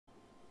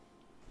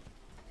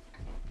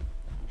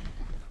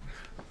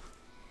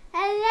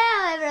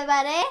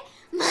everybody.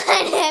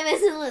 My name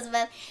is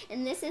Elizabeth,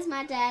 and this is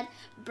my dad,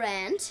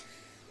 Brent.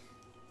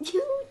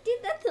 You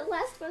did that the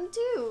last one,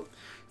 too.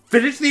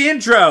 Finish the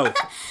intro.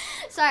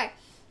 Sorry.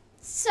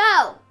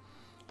 So,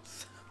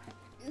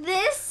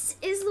 this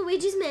is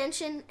Luigi's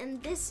Mansion,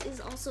 and this is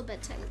also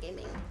Bedtime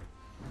Gaming.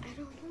 I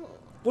don't know.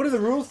 What are the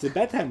rules to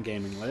bedtime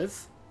gaming,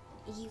 Liz?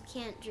 You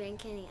can't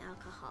drink any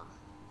alcohol.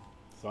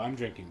 So I'm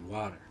drinking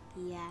water.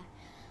 Yeah.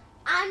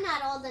 I'm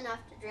not old enough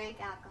to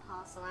drink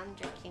alcohol, so I'm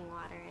drinking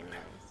water anyways.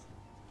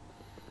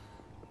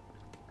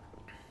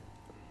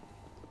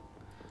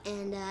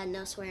 And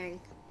no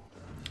swearing.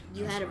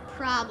 You had a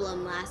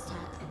problem last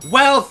time.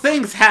 Well,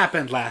 things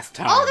happened last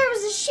time. Oh, there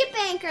was a ship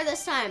anchor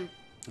this time.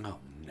 Oh,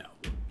 no.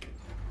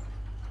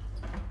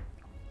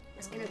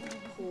 It's gonna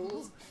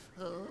pull.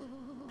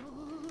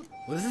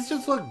 Well, this is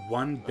just like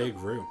one big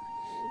room.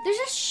 There's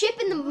a ship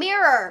in the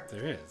mirror.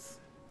 There is.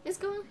 It's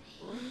going.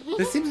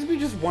 This seems to be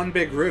just one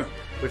big room,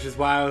 which is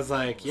why I was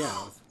like,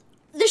 yeah.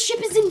 The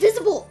ship is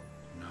invisible.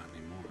 Not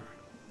anymore.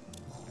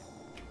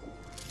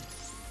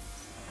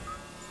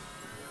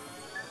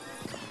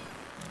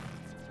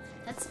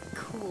 That's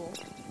cool.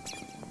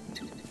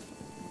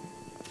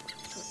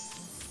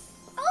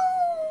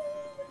 Oh,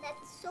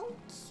 that's so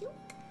cute.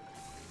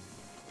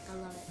 I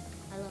love it.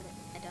 I love it.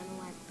 I don't know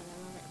why, but I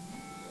love it.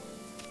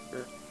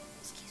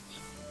 Excuse me.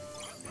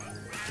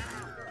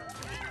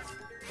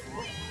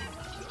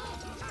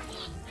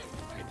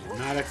 I did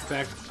not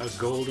expect a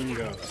golden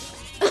ghost.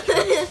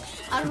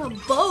 Out of a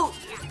boat.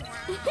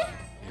 Yeah.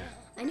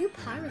 I knew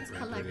pirates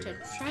collected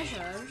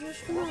treasure,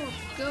 just no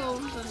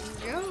gold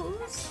and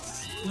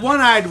ghosts.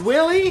 One-eyed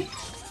Willie?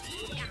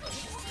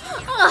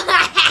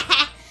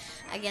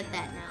 I get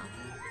that now.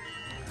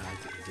 I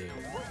like it,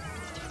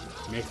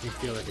 too. Makes me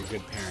feel like a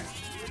good parent.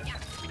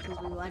 Because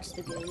we watched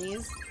the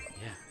Goonies.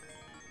 Yeah.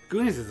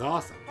 Goonies is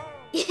awesome.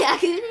 Yeah,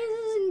 Goonies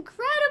is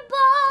incredible!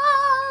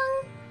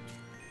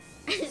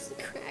 I just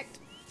cracked.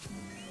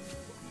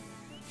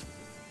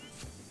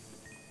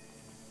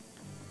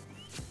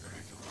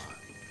 Cracked a lot.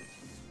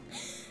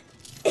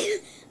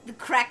 The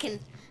Kraken.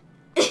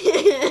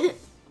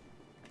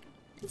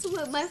 That's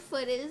what my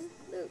foot is.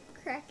 The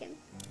Kraken.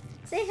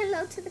 Say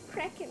hello to the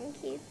Kraken,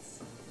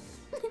 kids.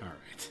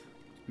 Alright.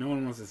 No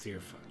one wants to see your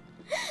foot.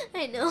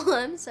 I know,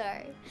 I'm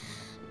sorry.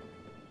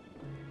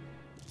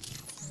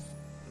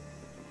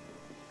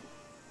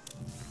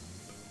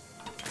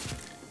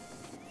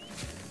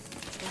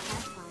 They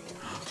have fun.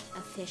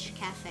 A fish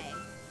cafe.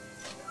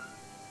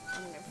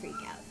 I'm gonna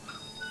freak out.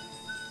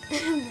 I'm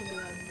gonna be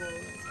like, whoa,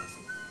 that's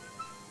awesome.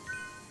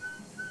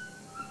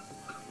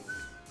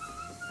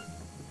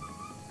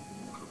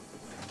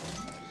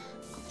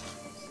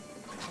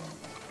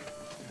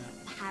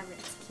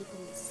 Parrots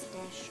keeping it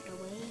stashed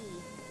away.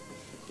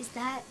 Is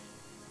that?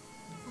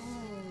 Oh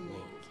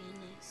my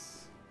goodness!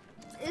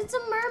 It's a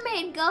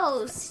mermaid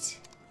ghost.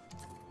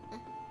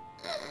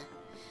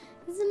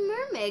 It's a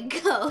mermaid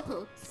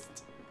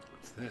ghost.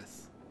 What's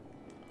this?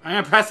 I'm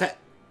gonna press it.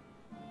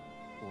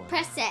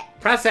 Press it.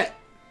 Press it.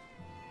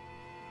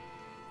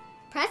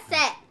 Press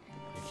it.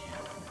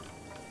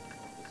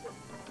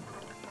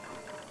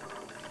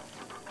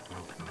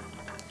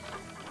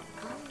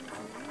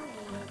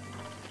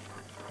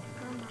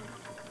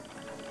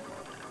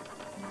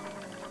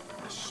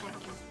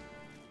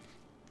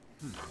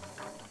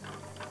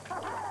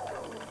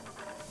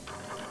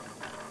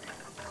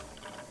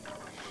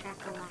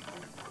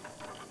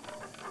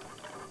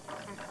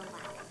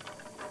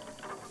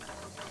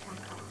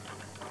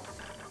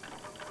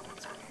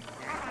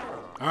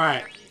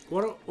 Alright.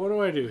 What do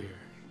I do here?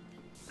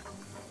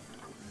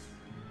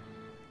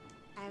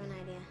 I have an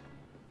idea.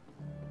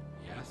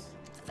 Yes?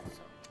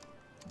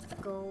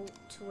 Go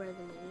to where the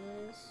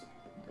menu is,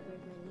 the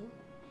word menu,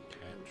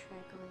 Okay. and try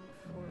going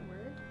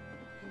forward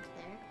into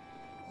there,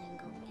 and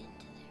go into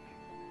there.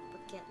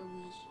 But get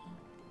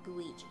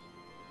Luigi.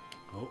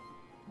 Oh.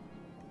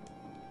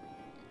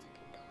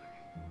 It's like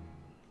a door.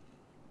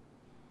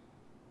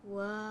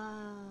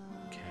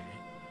 Whoa. Okay.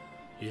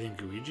 You think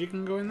Luigi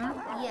can go in there?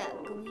 Yeah,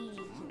 Luigi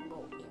can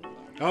go in there.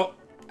 Oh.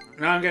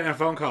 Now I'm getting a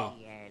phone call.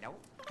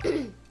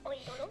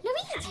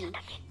 Luigi,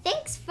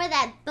 thanks for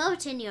that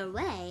boat in your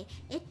way.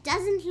 It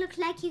doesn't look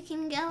like you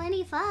can go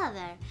any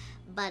farther.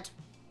 But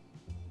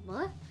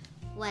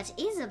what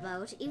is a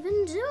boat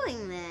even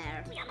doing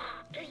there?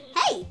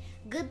 Hey,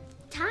 good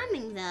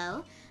timing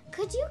though.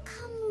 Could you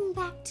come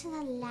back to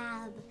the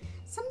lab?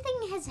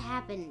 Something has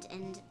happened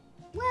and,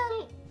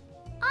 well,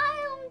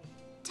 I'll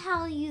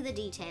tell you the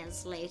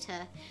details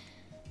later.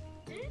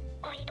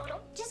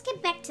 Just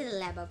get back to the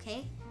lab,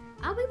 okay?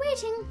 I'll be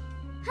waiting.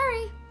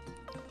 Hurry.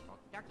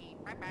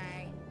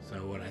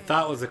 So what I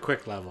thought was a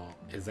quick level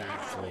is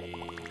actually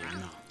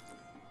not.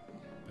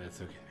 But it's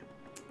okay.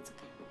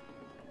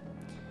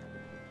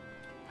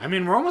 I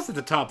mean, we're almost at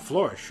the top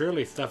floor.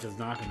 Surely stuff is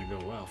not going to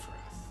go well for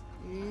us.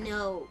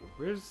 No.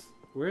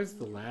 Where's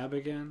the lab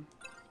again?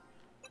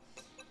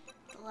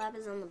 The lab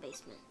is on the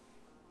basement.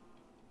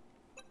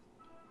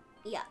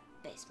 Yeah,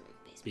 basement.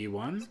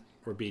 B1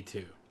 or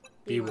B2?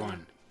 B1.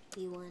 B1.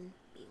 B1.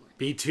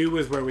 B2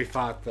 was where we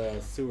fought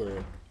the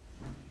sewer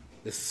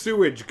The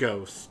sewage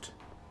ghost.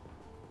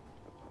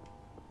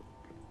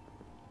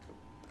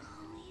 Oh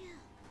yeah.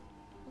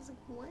 I was like,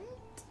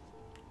 what?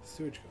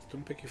 Sewage ghost.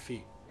 Don't pick your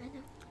feet. I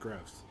know. It's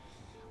gross.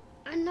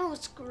 I know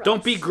it's gross.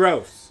 Don't be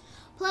gross.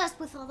 Plus,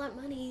 with all that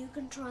money, you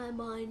can try and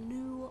buy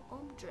new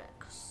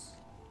objects.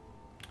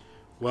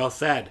 Well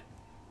said.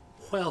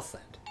 Well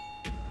said.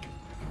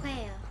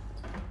 Where?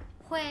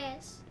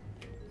 Where's?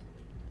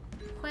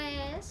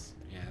 Where's?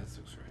 Yeah, that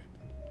looks right.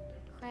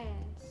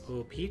 Where's?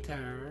 Oh,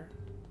 Peter.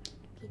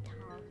 Peter.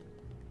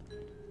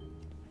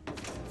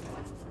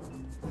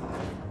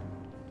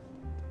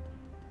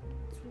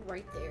 It's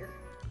right there.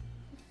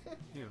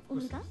 Yeah, of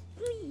course.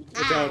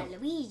 Ah,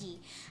 Luigi.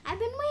 I've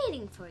been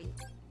waiting for you.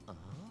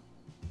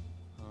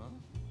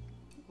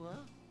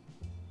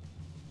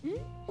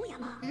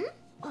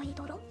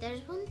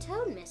 There's one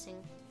toad missing.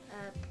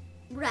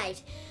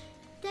 Right.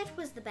 That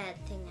was the bad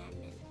thing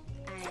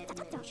I had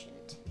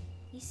mentioned.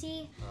 You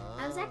see,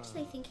 I was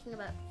actually thinking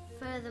about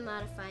further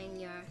modifying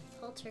your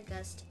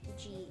Poltergust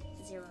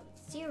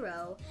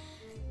G00.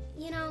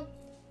 You know,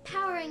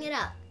 powering it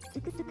up.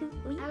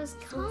 I was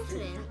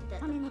confident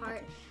that the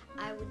part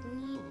I would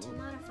need to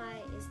modify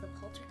is the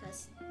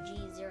Poltergust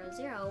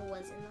G00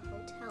 was in the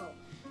hotel.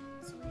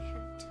 So I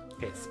had Toad.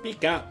 Okay,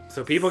 speak up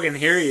so people can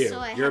hear you.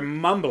 You're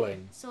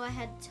mumbling. So I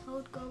had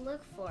Toad go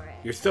look for it.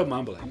 You're still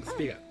mumbling.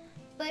 Speak up.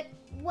 But,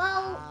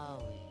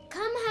 well,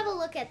 come have a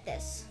look at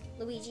this,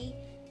 Luigi.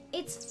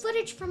 It's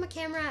footage from a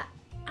camera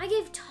I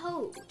gave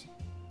Toad.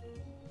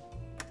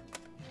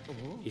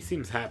 He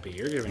seems happy.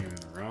 You're giving him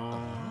the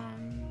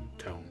wrong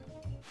tone.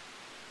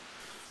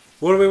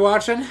 What are we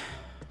watching?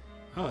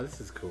 Oh,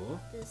 this is cool.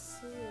 The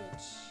sewage.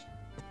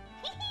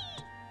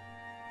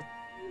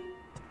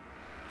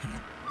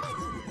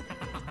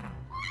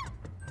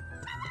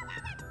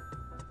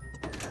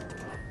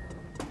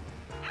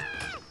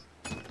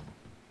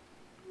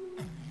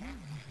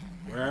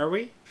 Where are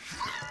we?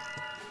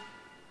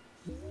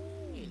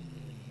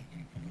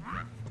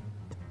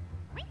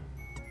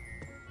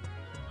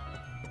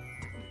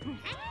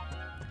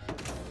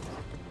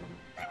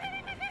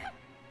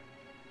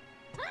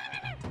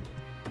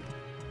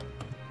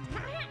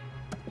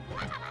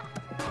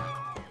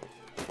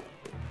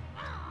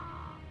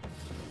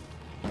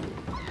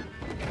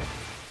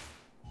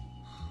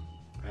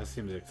 That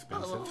seems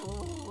expensive.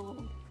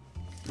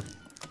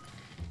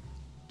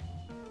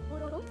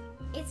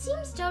 It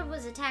seems Toad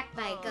was attacked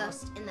by a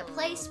ghost in the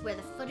place where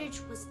the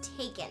footage was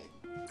taken.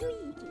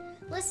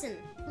 Listen,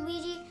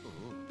 Luigi,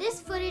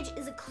 this footage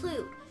is a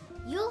clue.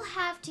 You'll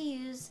have to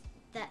use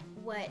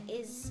what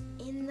is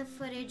in the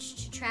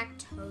footage to track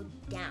Toad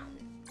down.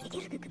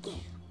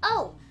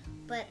 Oh,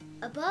 but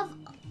above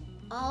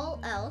all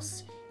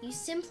else, you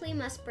simply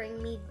must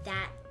bring me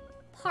that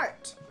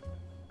part.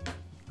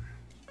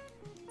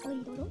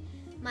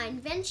 My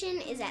invention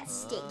is at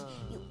stake.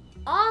 You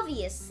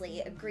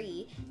obviously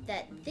agree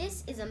that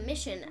this is a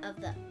mission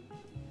of the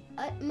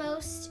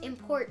utmost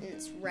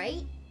importance,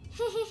 right?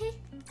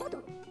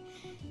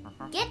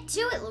 Get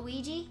to it,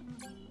 Luigi.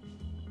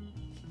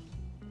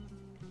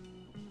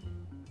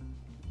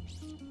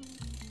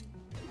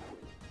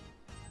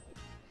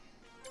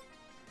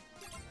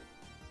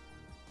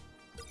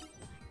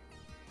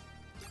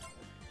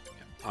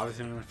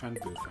 Obviously, I'm gonna find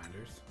boo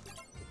finders.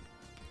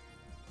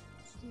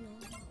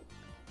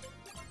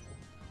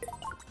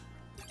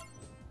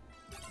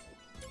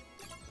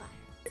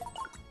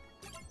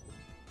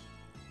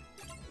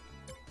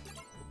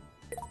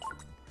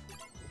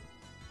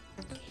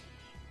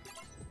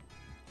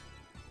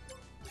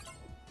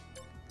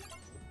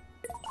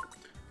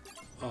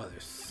 Oh,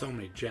 there's so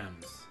many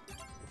gems.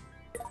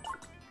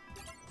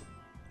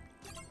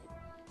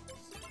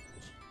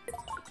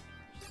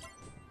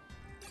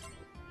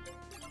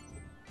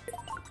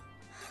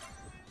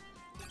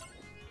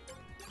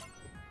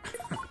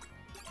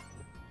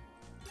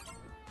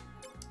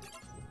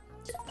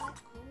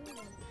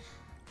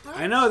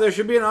 I know, there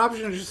should be an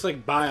option to just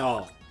like buy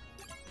all.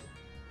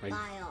 Like,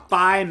 Buy all.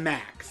 buy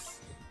max.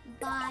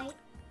 Buy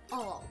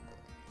all.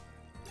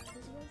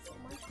 Because you have so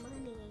much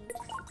money.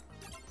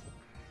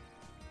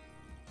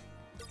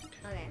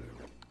 Okay.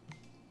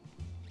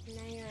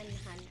 Now you're in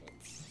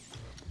hundreds.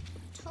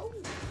 Toad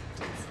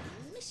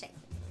is missing.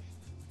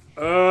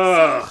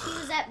 Ugh. So he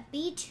was at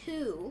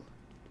B2.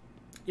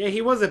 Yeah,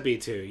 he was at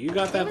B2. You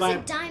got There that was a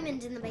vibe.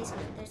 diamond in the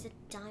basement. There's a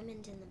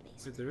diamond in the Wait,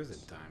 basement. there is a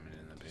diamond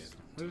in the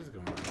basement. What is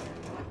going on?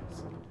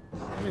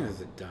 I mean,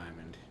 there's a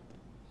diamond.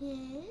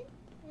 Yeah,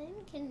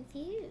 I'm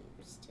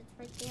confused. It's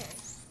right there.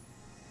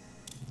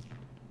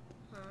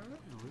 Huh?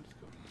 Yeah, what is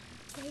going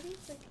on? Maybe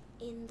it's like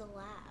in the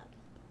lab.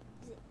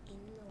 Is it in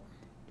the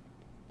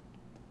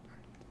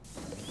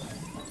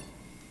lab?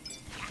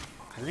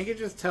 I think it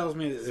just tells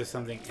me that there's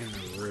something in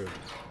the room.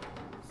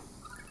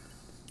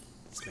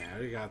 Okay, I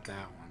already got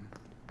that one.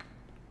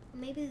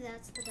 Maybe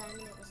that's the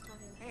diamond it was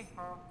talking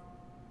about.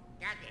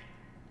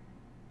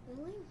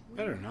 Really?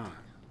 Better not.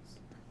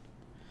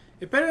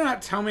 It better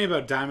not tell me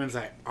about diamonds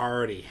I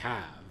already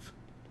have.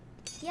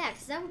 Yeah,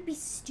 because that would be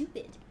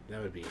stupid.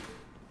 That would be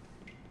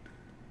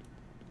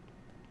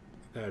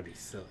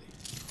silly.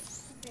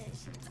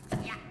 fish.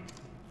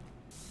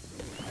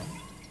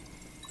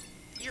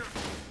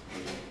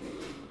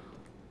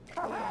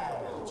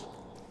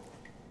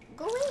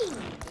 Green.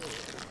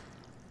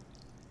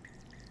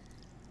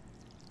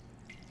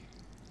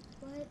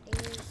 What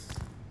is...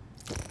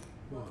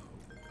 Whoa.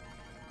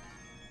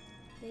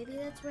 Maybe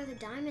that's where the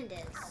diamond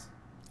is.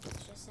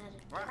 It's just at a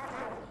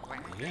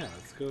different... Yeah,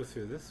 let's go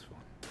through this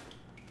one.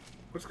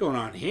 What's going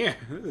on here?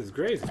 This is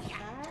crazy. Bye.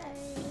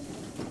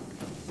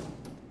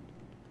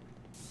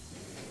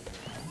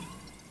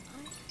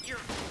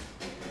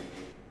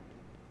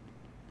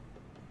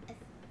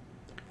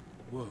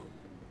 Whoa.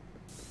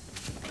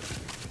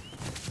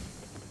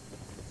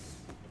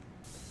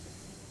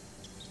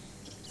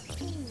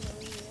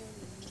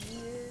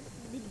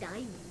 The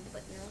diamond,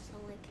 but now it's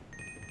not like...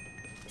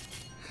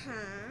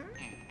 Huh?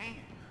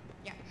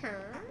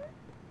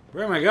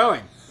 Where am I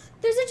going?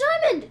 There's a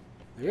diamond!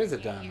 There is a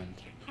diamond.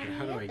 But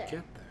how do I there?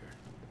 get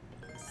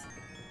there?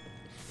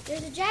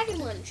 There's a jagged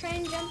one. Try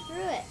and jump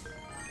through it.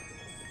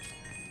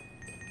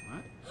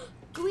 What?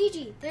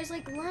 Luigi, there's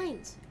like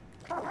lines.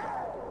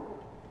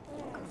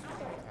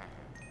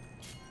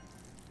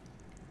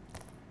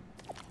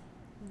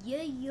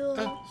 Yeah.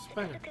 Oh,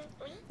 spider.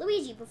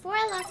 Luigi, before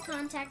I lost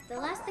contact, the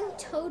last thing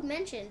Toad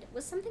mentioned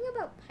was something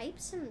about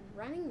pipes and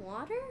running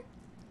water?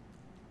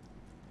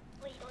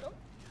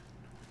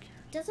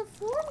 Does a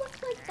floor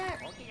look like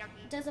that?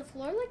 Does a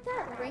floor like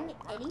that ring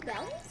any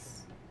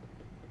bells?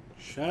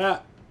 Shut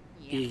up,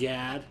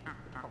 egad.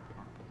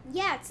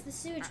 Yeah, it's the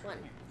sewage one.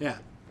 Yeah.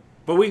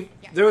 But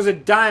there was a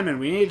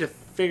diamond. We need to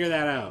figure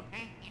that out.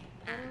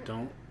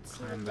 Don't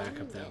climb back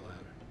up that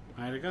ladder.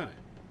 I already got it.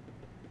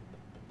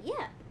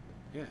 Yeah.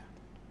 Yeah.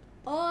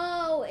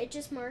 Oh, it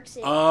just marks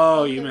it.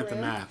 Oh, in you the meant the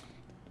room. map.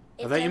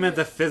 I It thought you meant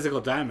the doesn't-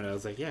 physical diamond. I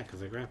was like, yeah,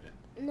 because I grabbed it.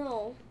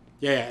 No.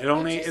 Yeah, it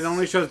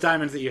only shows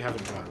diamonds that you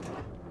haven't dropped.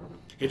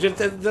 It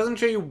doesn't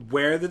show you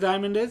where the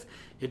diamond is.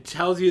 It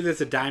tells you there's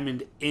a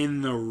diamond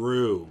in the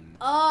room.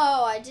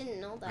 Oh, I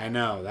didn't know that. I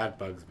know, that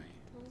bugs me.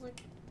 I was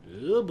like,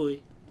 Oh boy.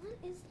 what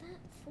is that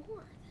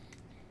for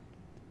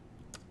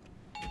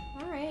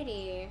then?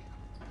 Alrighty.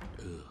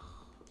 Ugh.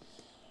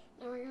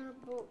 Now we're gonna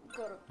go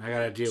to I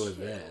gotta deal with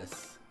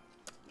this.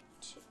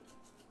 two.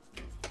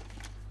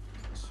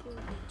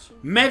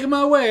 Making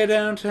my way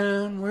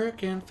downtown,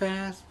 working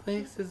fast,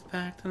 place is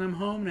packed, and I'm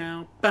home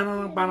now.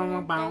 Bow, bow,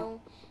 bow,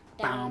 bow.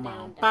 Bow, bow, bow,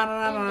 bow,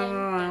 bow,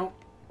 bow, bow.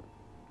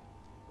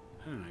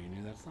 I don't know, you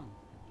knew that song.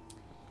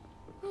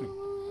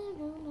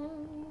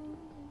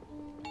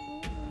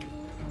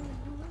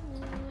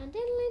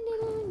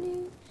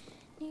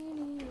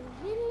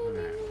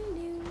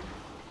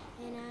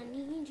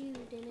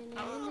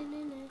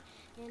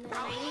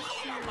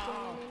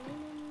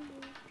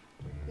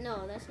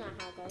 No, that's not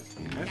how it goes.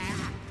 That's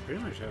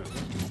pretty much how it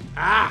goes.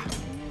 Ah!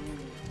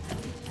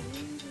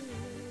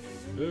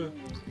 Ugh.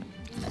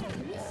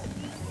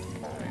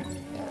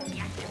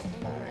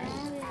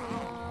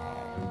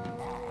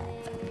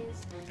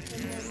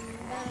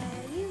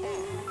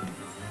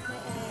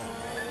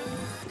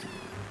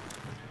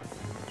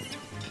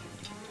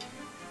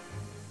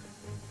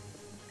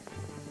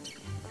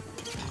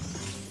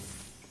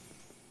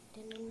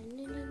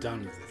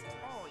 Done with this.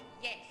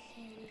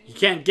 You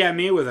can't get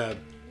me with a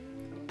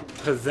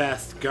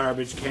possessed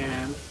garbage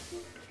can.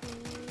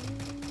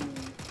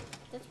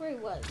 That's where he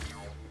was.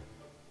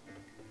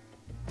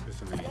 There's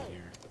something in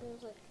here. It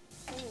was like,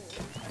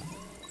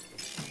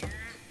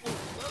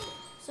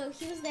 so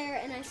he was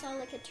there, and I saw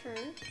like a turn.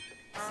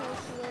 So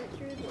he went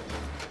through the door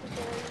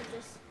and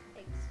just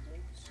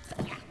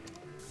exited.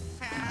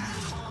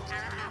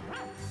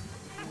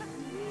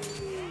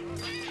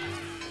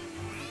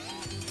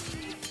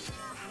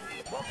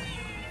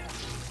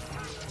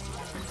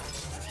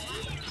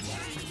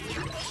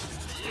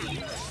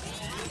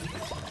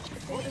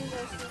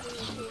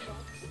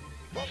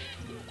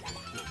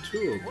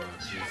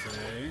 Toolbox, you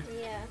say?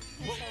 Yeah.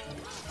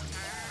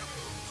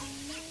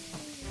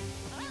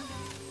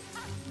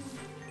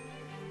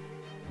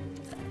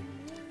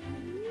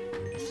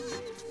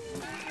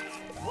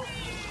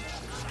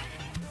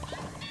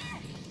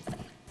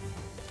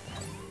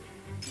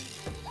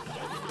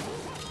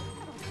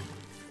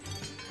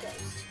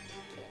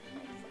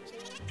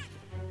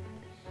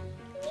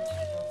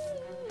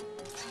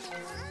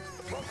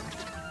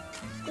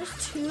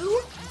 There's two?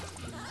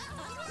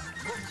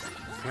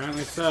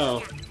 Apparently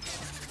so.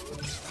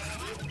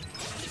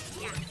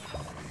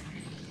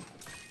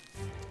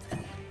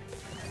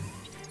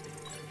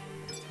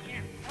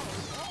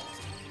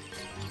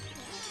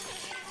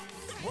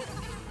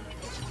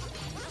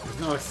 There's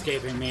no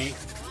escaping me.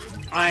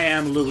 I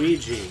am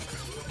Luigi,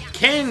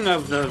 king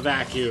of the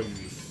vacuums.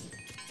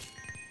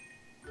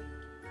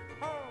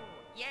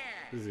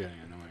 This is getting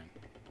annoying.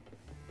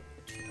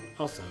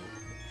 Also,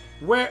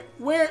 where?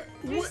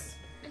 There's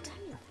a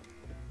diamond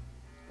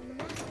on the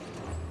map.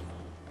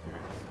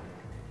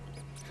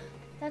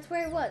 That's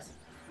where it was.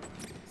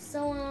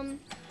 So,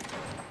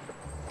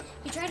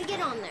 he tried to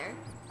get on there.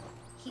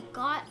 He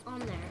got on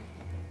there.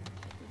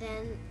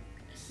 Then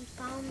he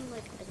found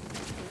like a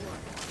door.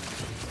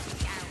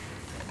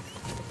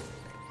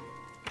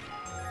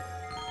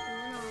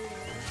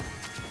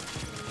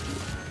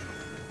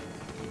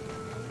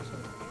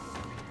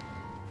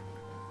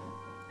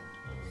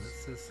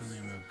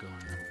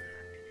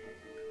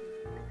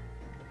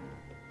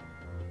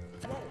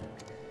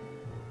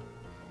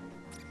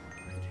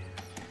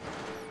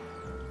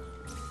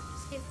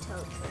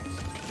 toad first.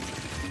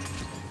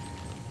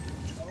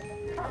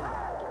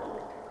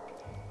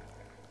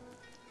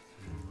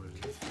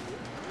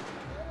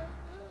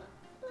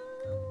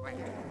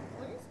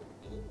 What is it?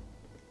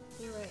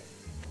 You're right.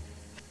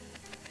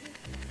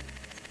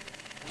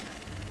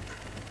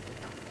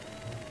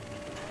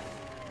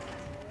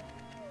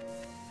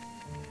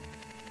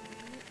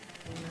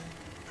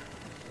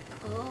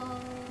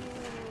 Oh.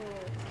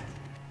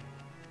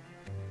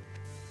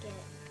 Get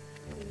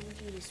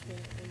Luigi to spin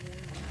it for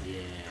you.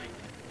 Yeah.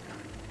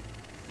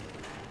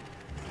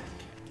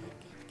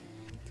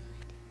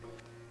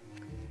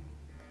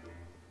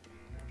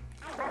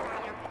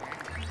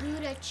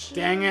 Gouda cheese.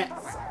 Dang it.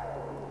 Gouda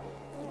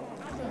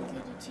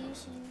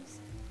cheese.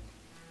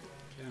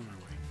 Get out of my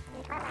way.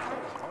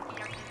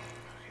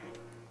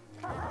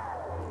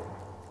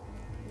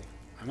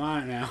 I'm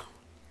on it now.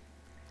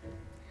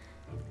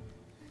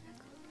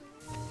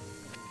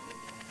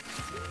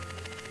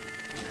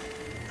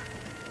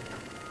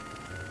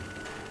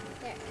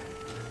 There.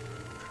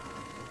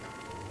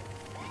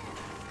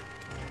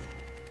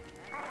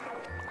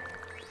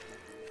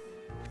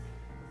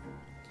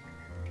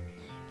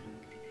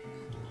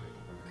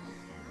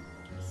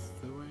 That's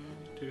the way I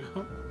need to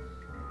go.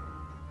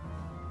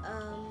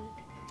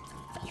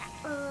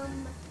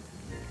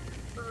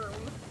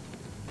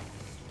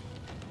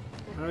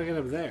 How do I get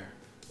up there?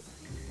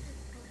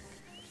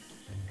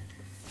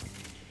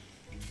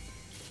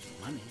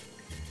 Money?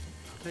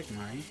 I'll take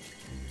money.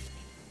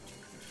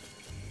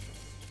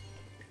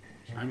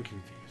 I'm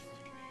confused.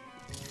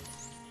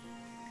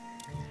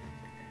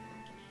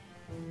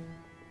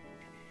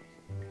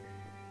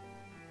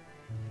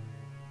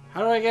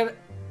 How do I get it?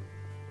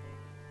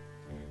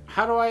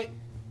 How do I?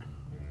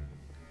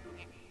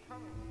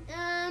 I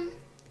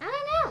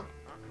don't know.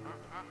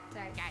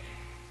 Sorry.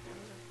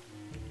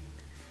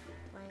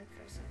 Blank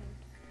for a second.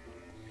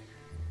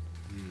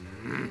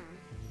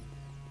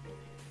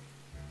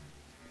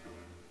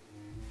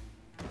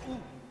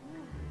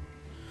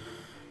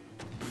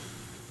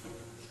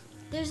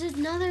 There's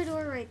another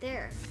door right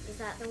there. Is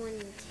that the one you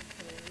take?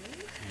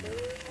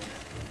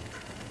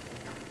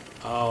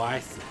 Oh, I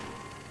see.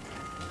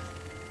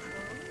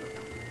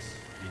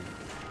 Hang on.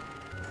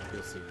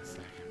 You'll see in a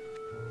second.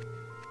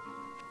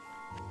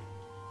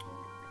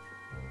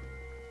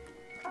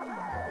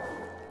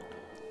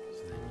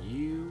 So then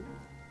you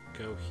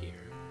go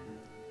here.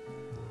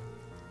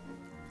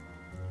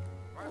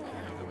 And I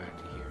go back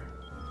to here.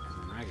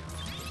 And then I go.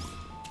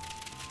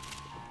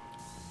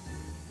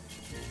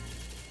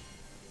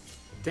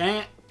 Dang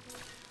it!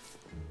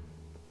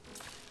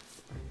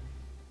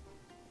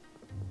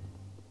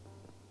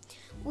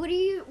 What are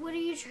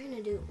you trying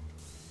to do?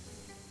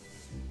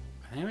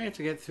 I think we have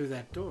to get through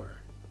that door.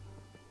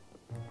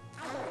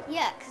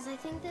 Yeah, because I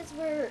think that's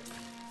where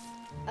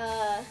he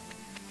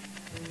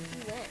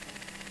went.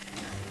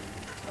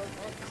 Toad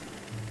went.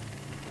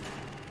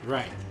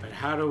 Right, but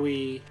how do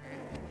we...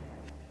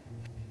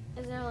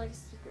 Is there like a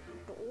secret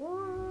door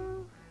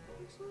or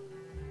something?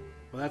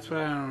 Well, that's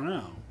what I don't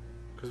know.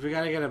 Because we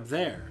gotta get up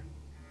there.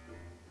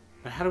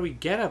 But how do we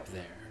get up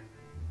there?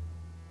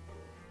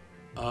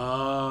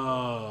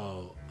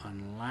 Oh,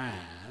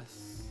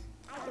 unless...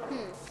 What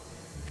you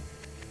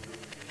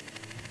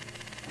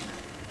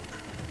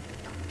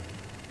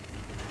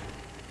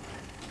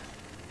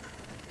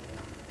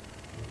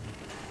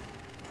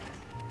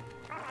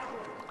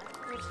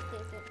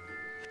thinking?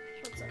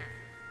 What's up?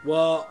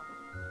 Well,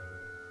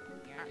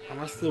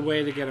 unless the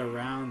way to get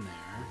around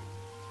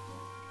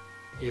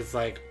there is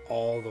like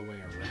all the way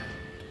around.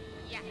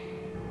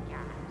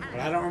 But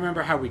I don't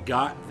remember how we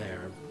got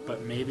there,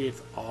 but maybe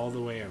it's all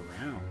the way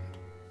around.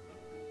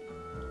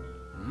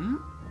 Hmm?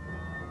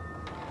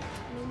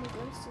 I mean, the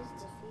ghost is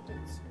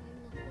defeated, so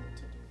I'm nothing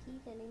to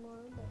defeat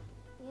anymore, but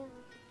yeah.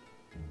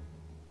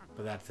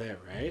 But that's it,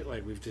 right?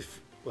 Like, we've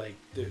just, like,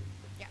 dude.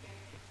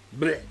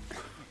 Blech.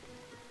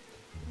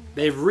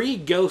 They've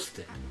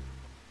re-ghosted.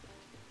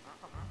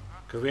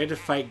 Because we had to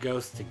fight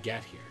ghosts to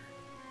get here.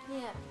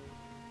 Yeah.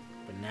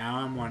 But now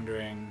I'm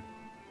wondering...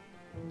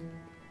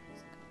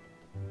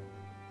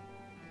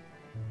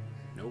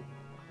 Nope.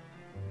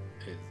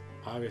 It's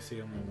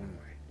obviously only one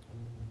way.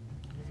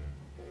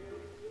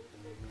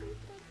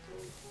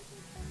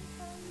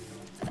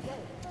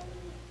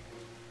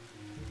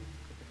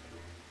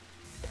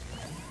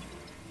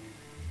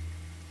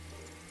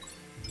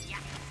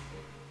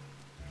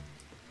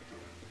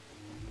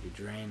 We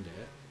drained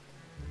it.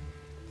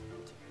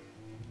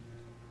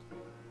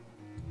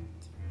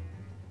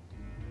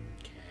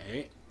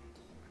 Okay.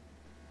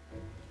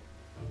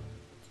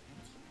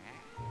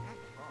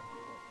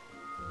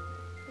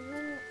 And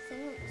then that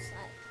thing on the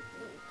side,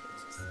 you could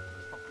just...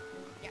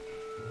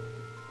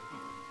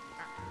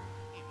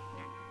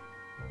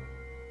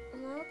 And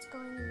now it's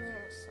going in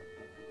there, so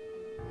maybe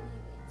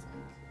it's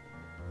like...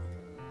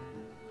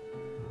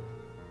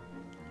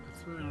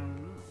 That's what I don't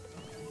know.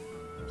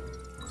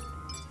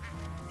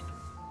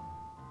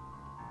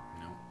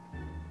 No.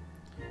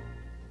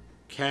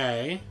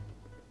 Okay.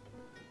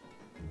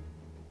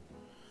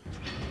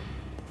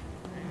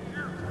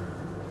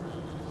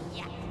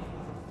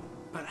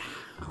 But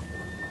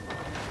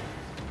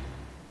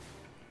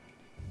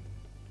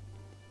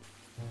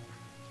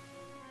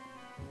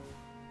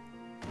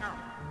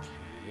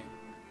Okay.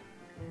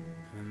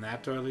 And then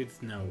that door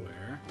leads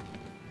nowhere.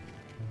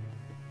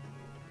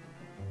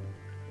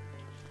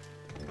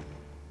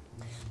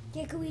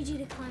 Get Luigi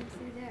to climb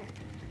through there.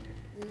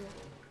 No.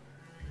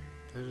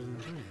 That doesn't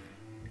do anything.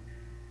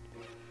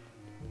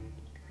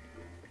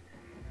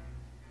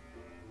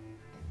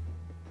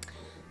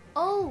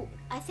 Oh,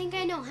 I think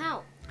I know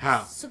how.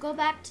 How? So go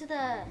back to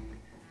the...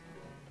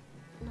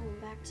 No,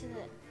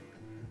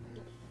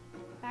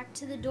 back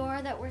to the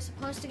door that we're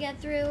supposed to get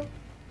through.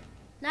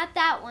 Not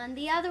that one,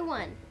 the other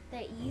one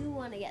that you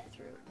want to get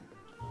through.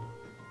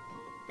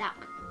 That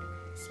one.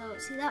 So,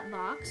 see that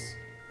box?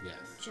 Yes.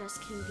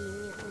 Just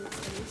conveniently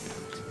placed.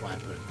 Why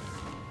put it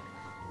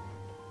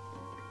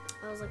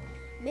there? I was like,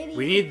 maybe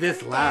We you need could this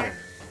put it ladder.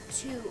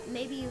 there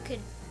maybe you could,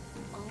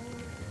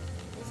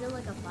 is it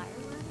like a fire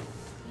ladder?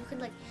 You could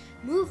like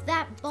move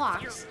that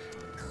box,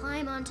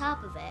 climb on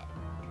top of it,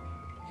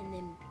 and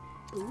then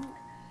boom.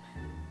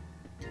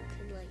 You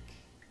could like,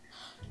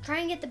 try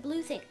and get the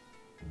blue thing.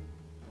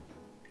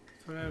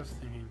 That's what I was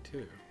thinking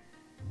too.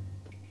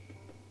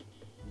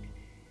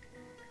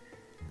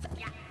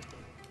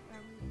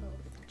 Are we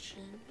both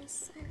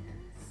geniuses?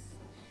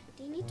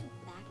 Do you need to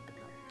back up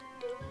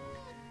to do it?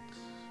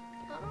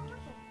 I don't know.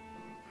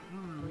 I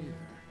don't know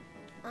either.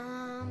 What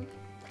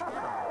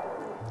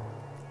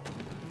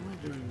am I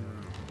doing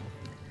wrong?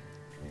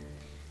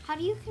 How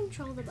do you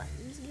control the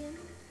buttons again?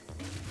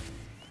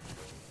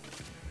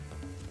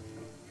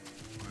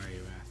 Why are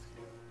you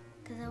asking?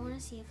 Because I want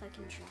to see if I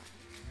can try.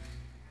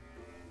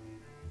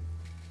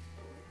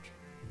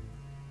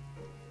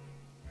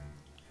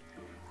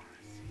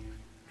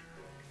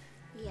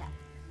 Yeah.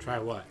 Try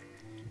what?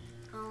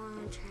 I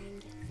want to try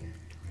and get through the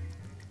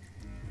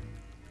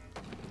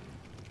door.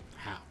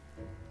 How?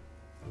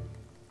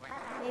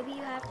 Maybe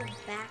you have to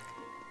back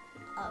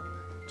up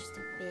just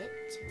a bit.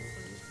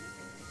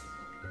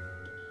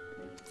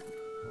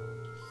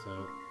 So,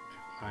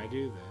 if I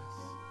do this,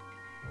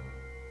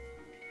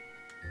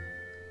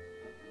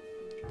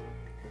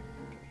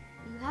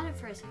 You had it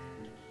for a second.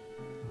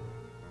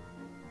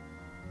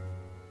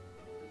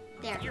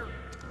 There.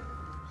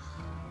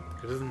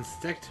 it doesn't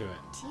stick to it.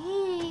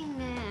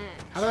 Dang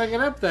it. How do I get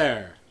up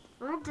there?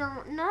 I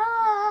don't know.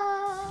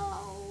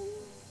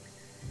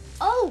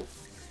 Oh!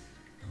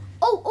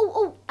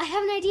 Oh! I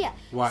have an idea.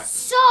 What?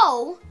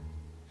 So,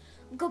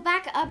 go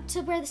back up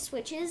to where the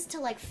switch is to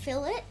like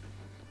fill it.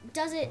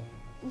 Does it,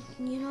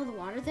 you know the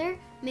water there?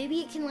 Maybe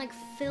it can like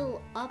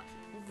fill up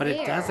But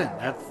there. it doesn't.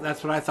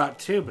 That's what I thought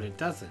too, but it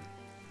doesn't.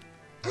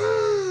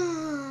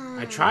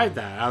 I tried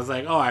that. I was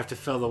like, oh, I have to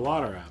fill the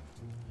water up.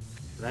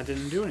 But that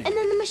didn't do anything. And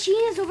then the machine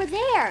is over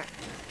there.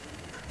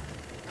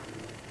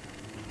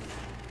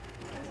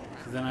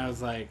 So then I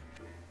was like,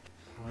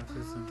 what if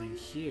there's something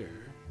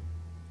here?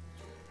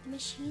 The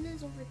machine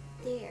is over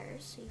there,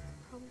 so you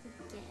could probably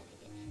get it.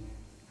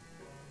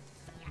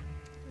 I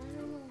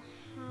don't know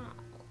how.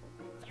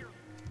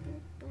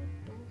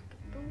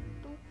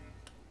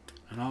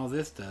 And all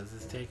this does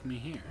is take me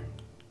here.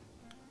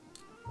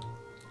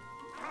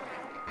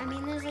 I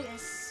mean, there's like a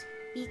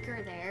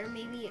speaker there.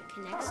 Maybe it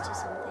connects to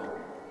something.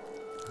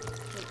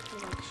 Like, to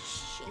like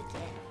shake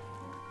it.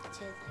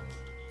 To like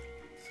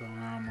So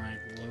now I'm like,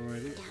 what do I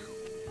do? down.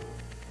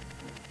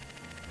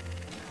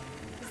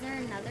 Is there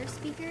another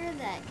speaker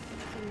that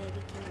you can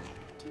maybe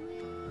connect to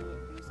it or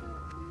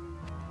something?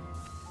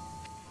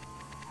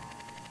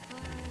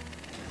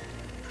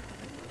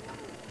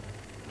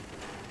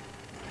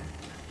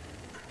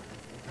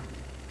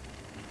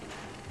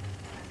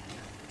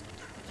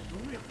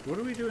 What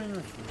are we doing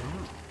that's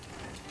wrong?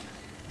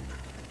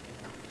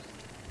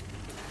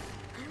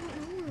 I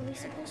don't know. Are we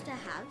supposed to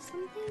have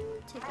something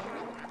to get it?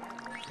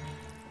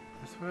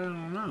 That's what I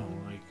don't know.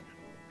 Like,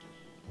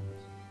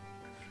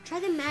 Try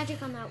the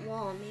magic on that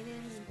wall. Maybe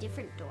there's a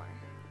different door.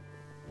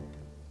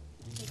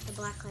 Like the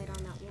black light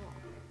on that wall.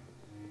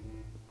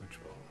 which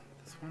wall?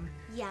 This one?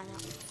 Yeah, that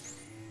one.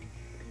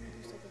 Maybe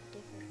there's like a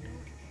different door.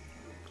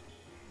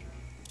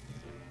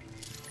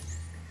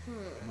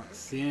 I'm not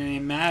seeing any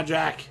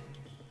magic.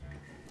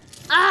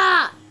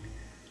 Ah!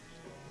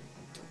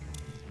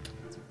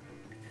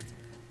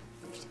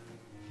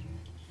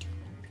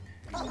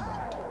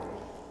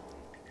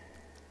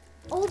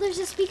 Oh, there's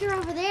a speaker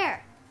over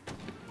there.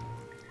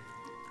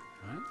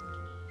 What?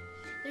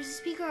 There's a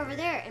speaker over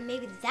there, and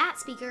maybe that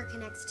speaker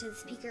connects to the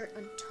speaker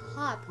on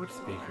top. What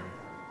speaker?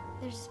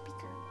 There's a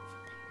speaker over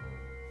there.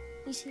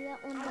 You see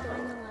that one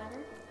behind the ladder?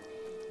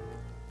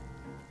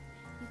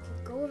 You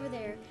could go over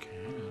there,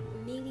 Okay.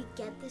 maybe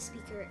get the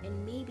speaker,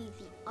 and maybe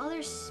the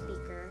other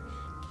speaker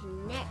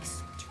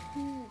connects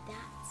to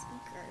that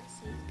speaker,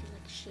 so you can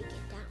like shake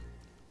it down.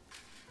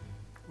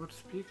 What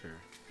speaker?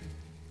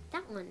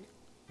 That one.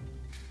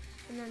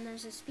 And then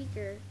there's a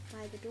speaker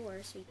by the door,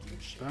 so you can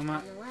shake But down the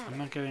ladder. I'm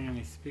not getting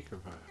any speaker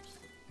vibes.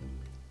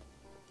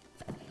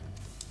 I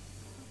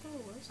thought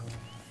it was.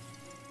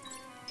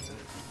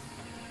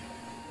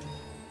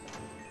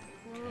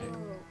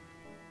 Whoa.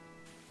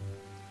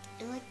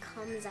 It like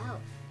comes out.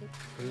 It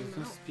But there's no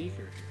comes out.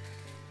 speaker.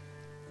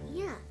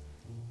 Yeah.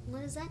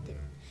 What does that do?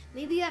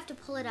 Maybe you have to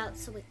pull it out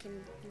so it can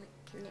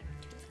like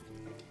connect to it.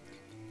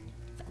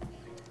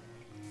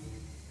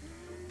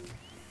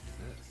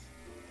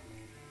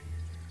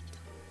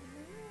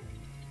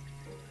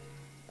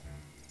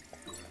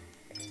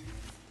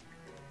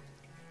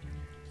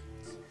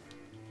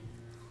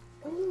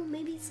 Oh,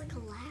 maybe it's like a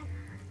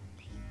ladder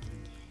that you can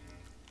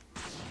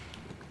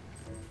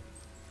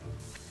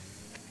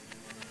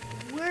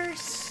get. We're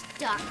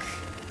stuck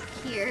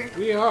here.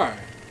 We are.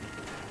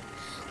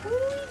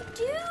 What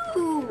do we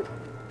do?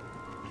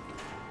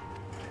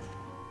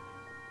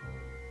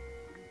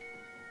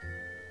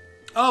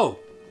 Oh,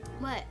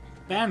 What?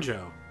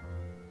 banjo.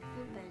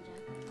 What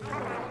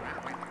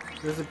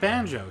banjo? There's a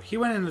banjo. He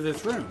went into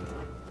this room.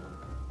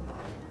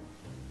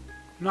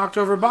 Knocked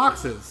over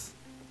boxes.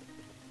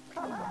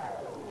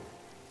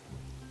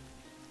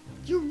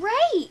 You're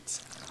right.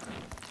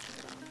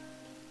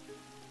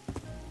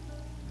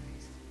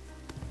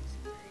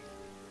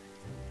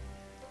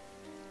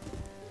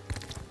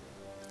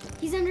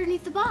 He's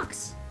underneath the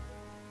box.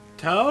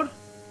 Toad?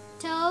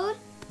 Toad?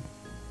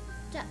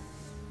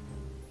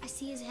 I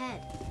see his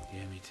head.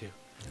 Yeah, me too.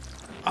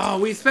 Oh,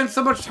 we spent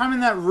so much time in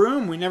that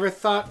room. We never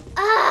thought...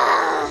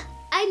 I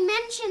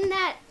mentioned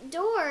that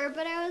door,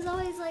 but I was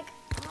always like,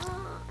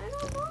 oh, I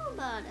don't know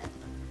about it.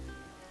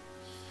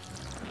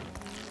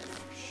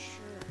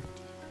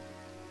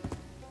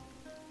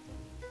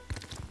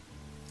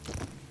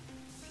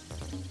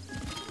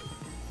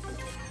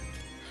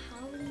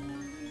 How do you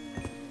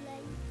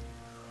like...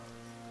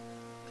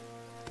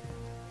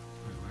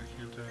 Wait, why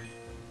can't I...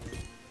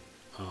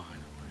 Oh, I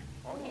know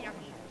why.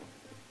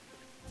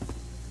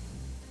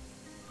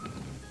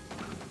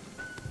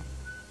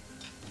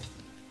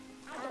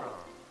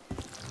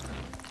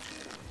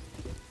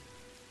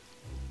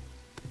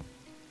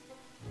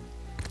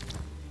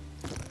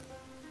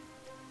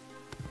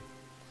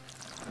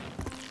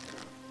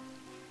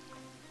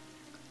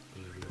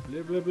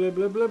 Blah, blah,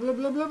 blah, blah, blah,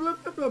 blah, blah, blah,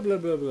 blah, blah,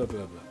 blah, blah,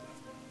 blah, blah.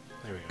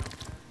 There we go.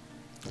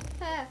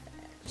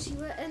 Perfect. You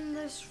were in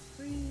this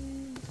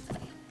room.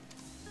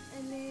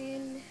 And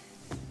then...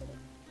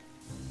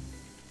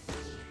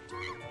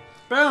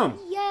 Boom!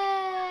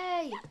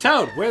 Yay!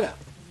 Toad, where the...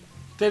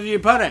 did you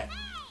put it?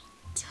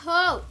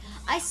 Toad!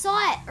 I saw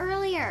it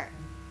earlier.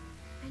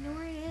 I know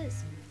where it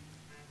is.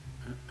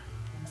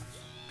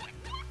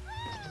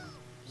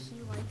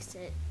 He likes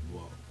it.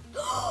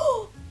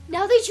 Whoa.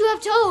 Now that you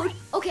have Toad!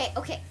 Okay,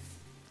 okay.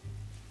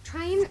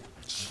 Try and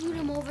shoot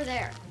him over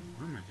there.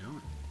 Where am I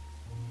going?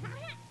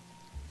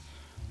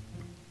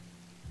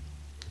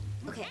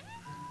 Okay.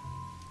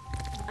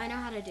 I know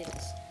how to do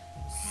this.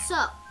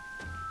 So,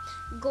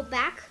 go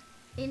back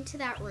into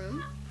that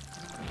room.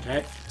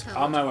 Okay, Toad.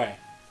 on my way.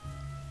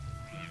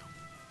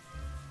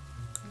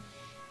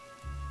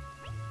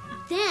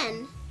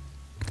 Then,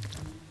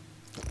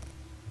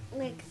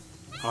 like,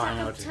 Oh, I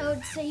know what to do.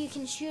 Toad so you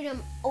can shoot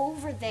him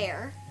over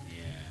there.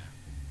 Yeah,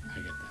 I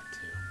get that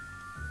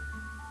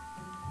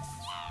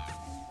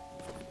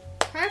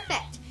too.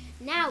 Perfect.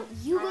 Now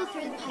you go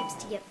through the pipes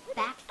to get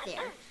back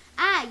there.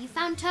 Ah, you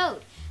found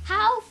Toad.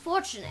 How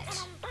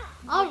fortunate.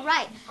 All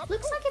right,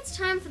 looks like it's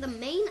time for the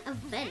main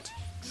event.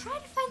 Try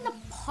to find the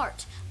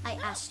part I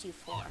asked you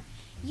for.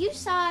 You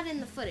saw it in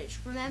the footage,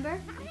 remember?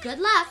 Good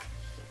luck.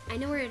 I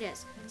know where it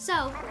is.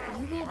 So,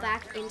 you go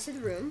back into the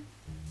room.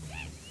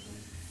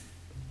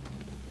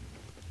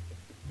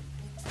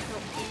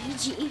 Oh,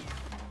 Luigi.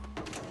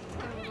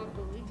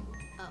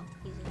 Oh,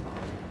 he's in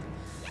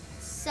there.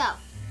 So,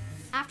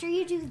 after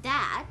you do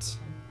that,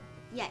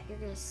 yeah, you're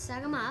gonna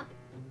suck him up.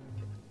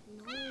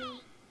 No.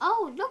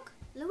 Oh, look,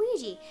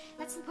 Luigi.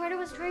 That's the part I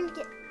was trying to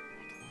get.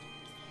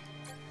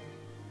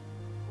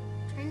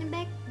 Trying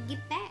to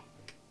get back.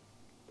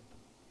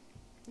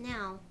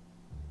 Now,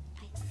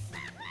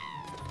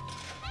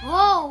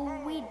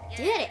 whoa, we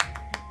did it!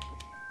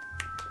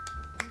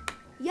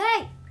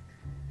 Yay!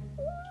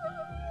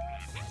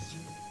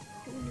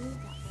 Who knew that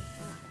would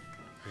work?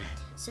 Okay.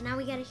 So now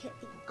we gotta hit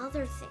the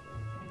other thing.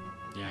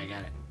 Yeah, I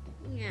got it.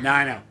 Yeah. Now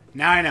I know.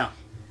 Now I know.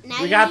 Now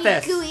We you got need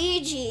this.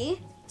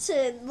 Luigi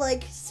to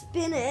like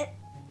spin it.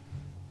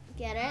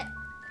 Get it?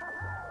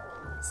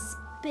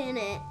 Spin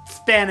it.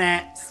 Spin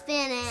it.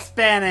 Spin it.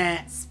 Spin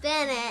it.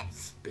 Spin it.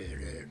 Spin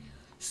it.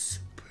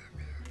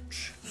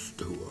 Spinach.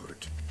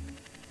 Stuart.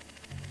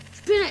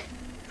 Spin it.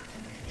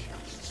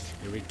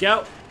 Here we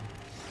go.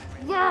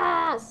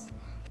 Yes.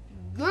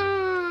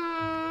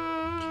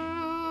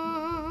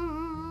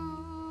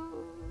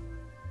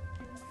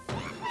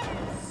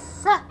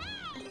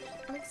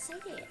 I'm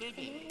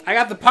excited. I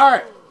got the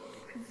part.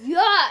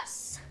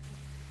 Yes.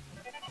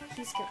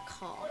 He's gonna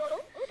call.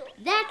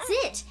 That's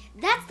it.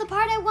 That's the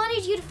part I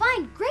wanted you to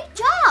find. Great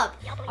job.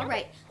 All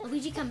right,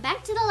 Luigi, come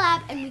back to the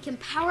lab and we can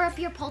power up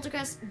your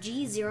poltergeist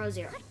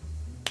G00.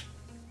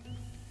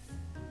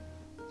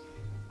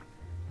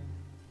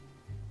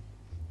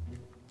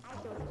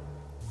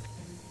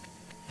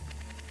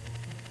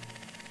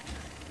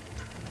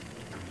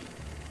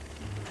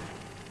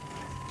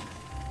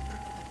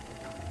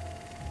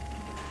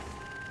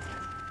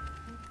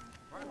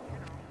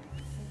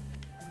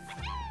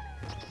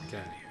 Get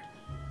out of here.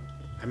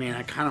 I'm mean,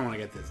 I kind of want to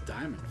get this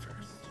diamond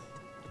first.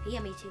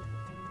 Yeah, me too.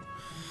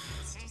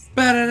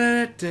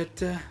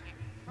 Ba-da-da-da-da-da.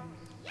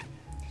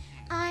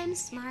 I'm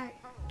smart.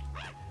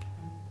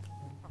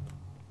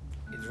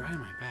 He's riding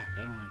my back.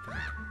 I don't like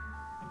that.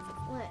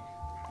 What?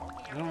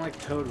 I don't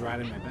like Toad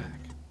riding my back.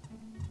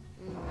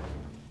 Hello.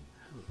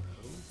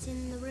 It's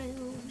in the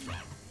room.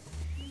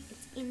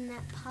 It's in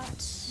that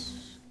pot.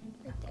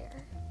 Right there.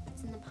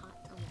 It's in the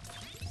pot.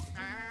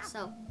 Oh.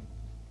 So,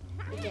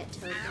 we get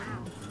Toad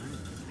now.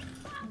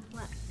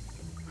 What?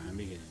 I'm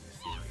beginning to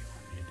see what you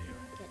want me to do.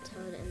 Get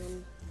Toad and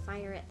then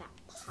fire at that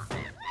pot.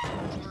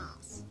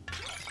 Yes.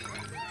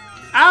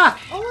 Ah!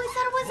 Oh, I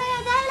thought it was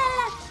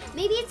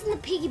maybe it's in the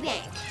piggy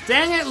bank.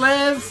 Dang it,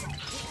 Liz!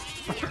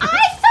 I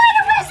thought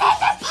it was in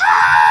the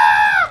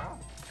pot!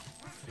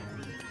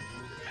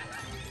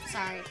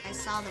 Sorry, I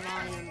saw the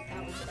volume.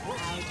 That was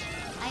loud.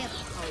 I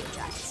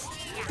apologize.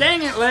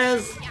 Dang it,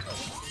 Liz!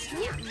 It's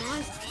not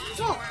my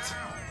fault.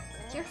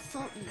 It's your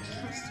fault you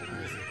trusted me.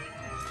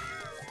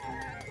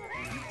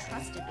 You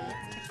trusted me.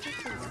 It's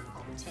technically your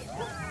fault too.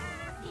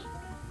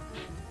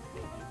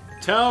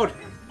 Toad!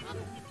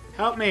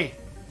 Help me!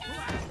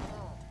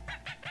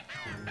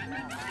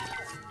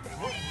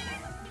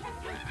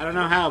 I don't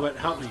know how, but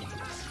help me.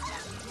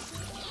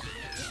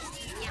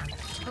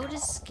 Toad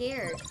is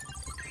scared.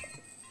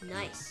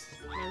 Nice.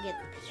 Now get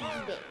the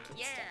piggy bank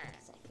instead,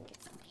 because I think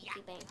it's the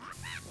piggy bank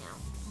now.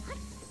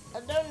 I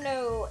don't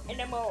know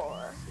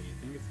anymore. So you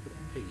think it's the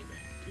piggy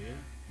bank, do you?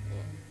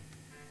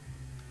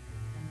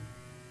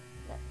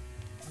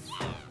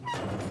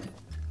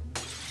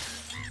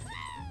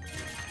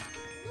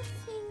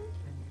 Nothing.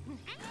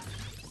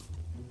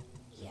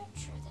 Yeah,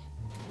 sure that.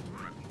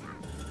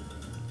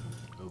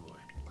 Oh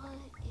boy.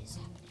 What is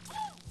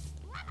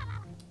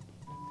happening?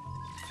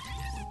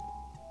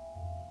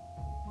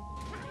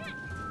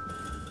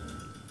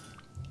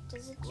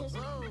 Does it just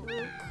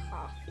brew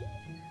coffee?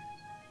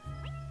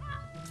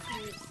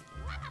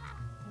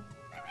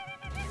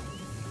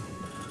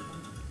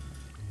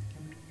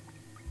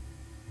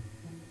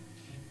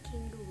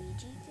 Can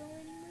Luigi go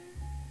anywhere?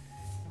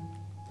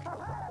 Because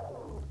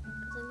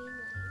I mean,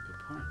 Good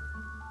point.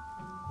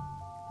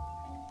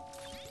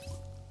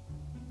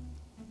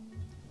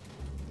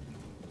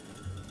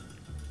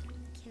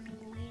 can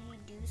Luigi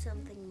do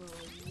something more?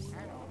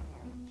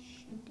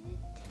 Should it?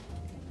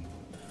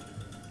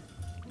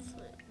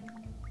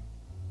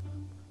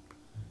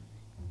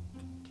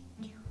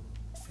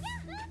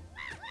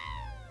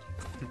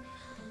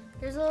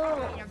 There's a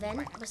little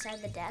vent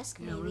beside the desk.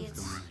 Yeah, Maybe what's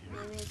it's going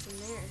on here? in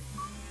there.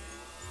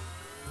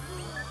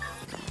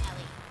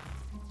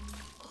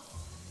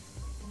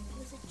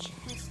 There's a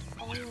chest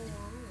all along.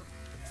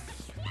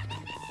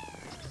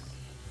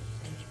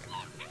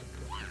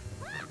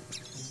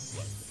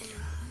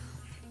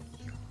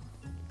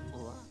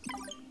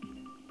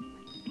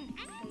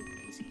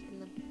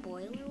 And the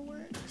boiler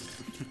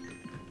works.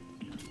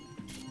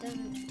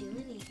 Doesn't do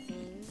anything.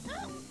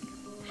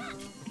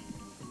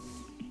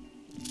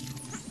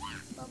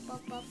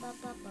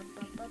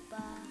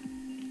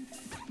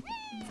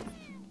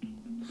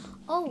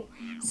 Oh,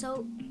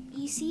 so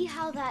you see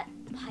how that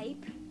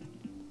pipe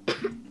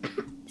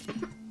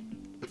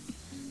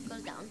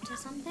goes down to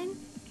something?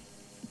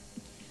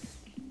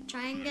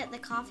 Try and get the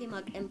coffee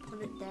mug and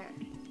put it there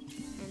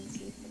and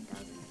see if it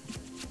does.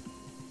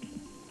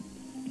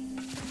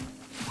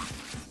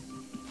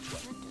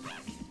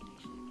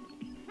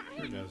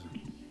 Sure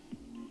doesn't.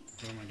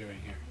 What am I doing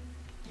here?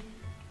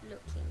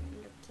 Looking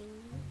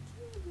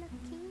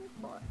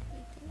for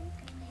anything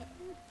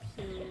helping.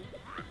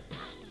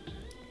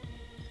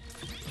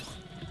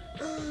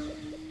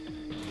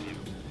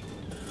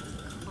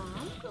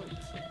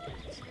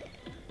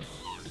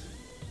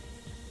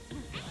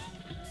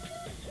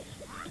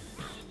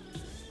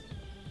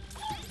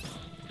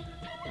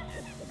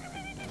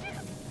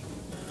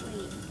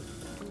 Wait,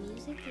 the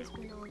music is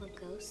when all the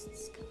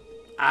ghosts come.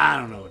 I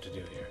don't know what to do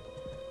here.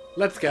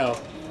 Let's go.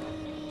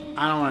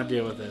 I don't want to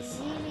deal with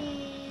this.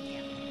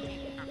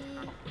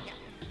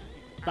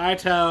 Bye,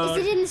 Toad.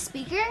 Is it in the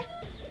speaker?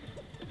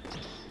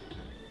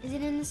 Is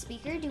it in the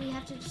speaker? Do we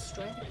have to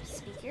destroy the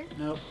speaker?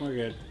 Nope, we're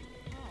good.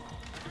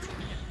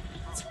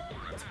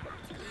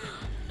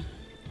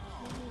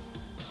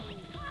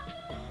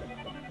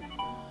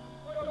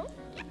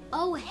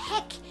 Oh,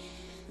 heck!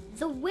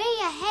 The way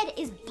ahead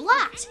is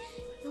blocked!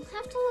 You'll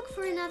have to look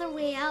for another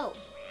way out.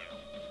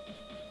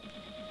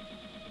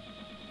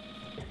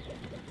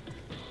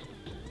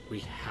 We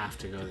have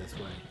to go this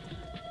way.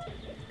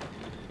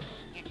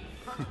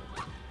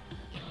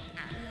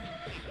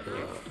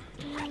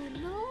 Oh,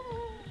 no.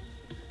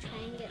 Try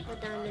and get the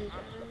diamond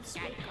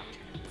straight up.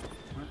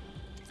 What?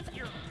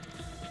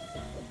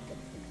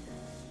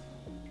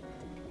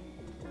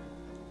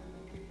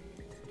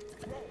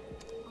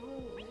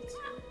 Oh, that's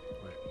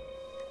Wait.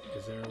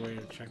 Is there a way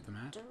to check the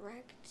map?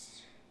 direct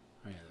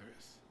Oh yeah, there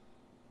is.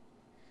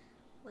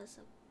 was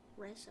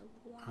a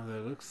reservoir. Oh,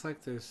 there looks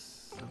like there's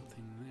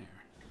something there.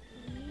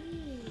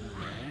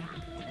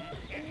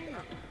 Okay.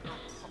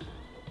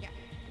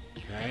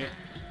 Okay.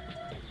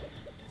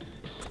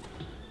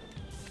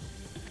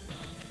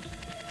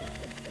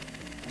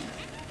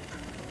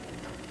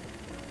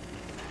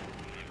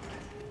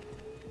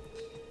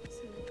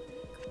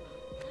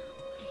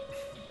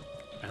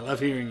 love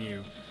hearing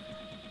you,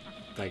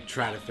 like,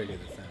 try to figure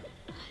this out.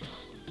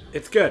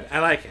 It's good. I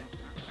like it.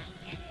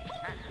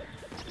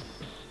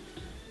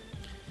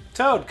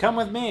 Toad, come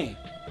with me.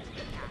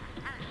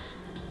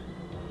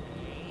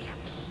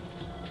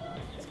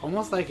 It's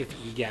almost like if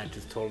EGAT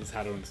just told us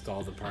how to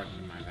install the part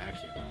in my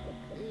vacuum.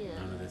 Yeah.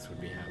 None of this would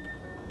be happening.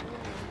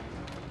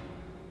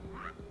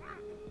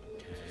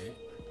 Okay.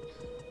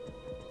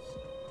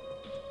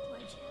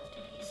 Why'd you have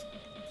to be so...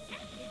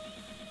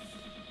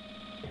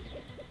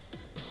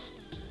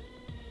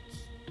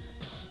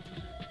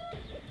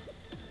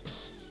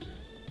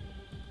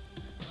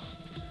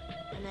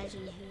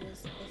 Imagine if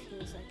he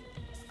was like,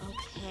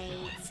 okay,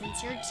 since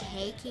you're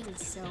taking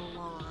so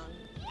long.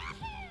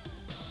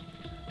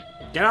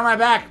 Get on my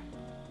back!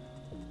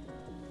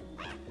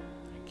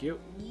 Thank you.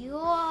 You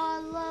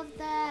all love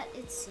that.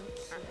 It's so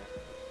cute.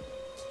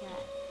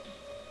 Cat.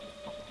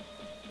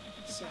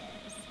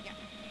 Chairs. Cat.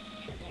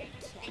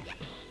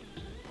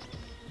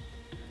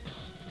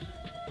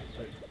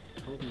 But it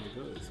told me to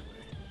go this way.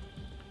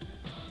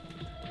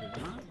 Did it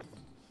not?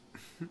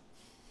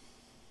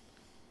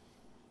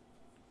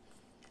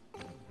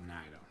 Nah, I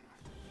don't know.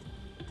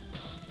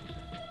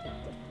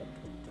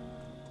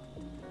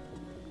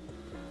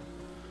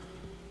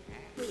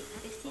 Wait,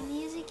 if the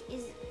music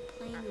is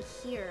playing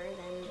here,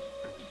 then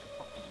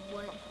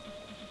what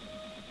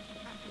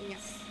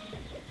is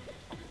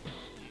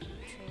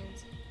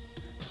transit?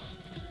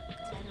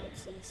 Because I don't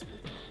see a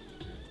speaker.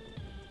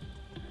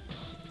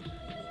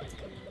 Maybe it's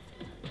coming from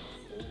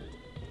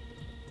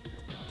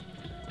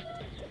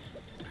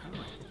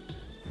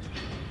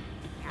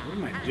What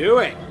am I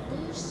doing?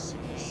 This is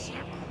so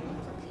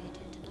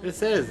complicated.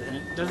 This is, and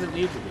it doesn't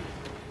need to be.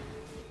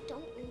 I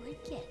don't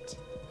like it.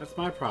 That's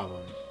my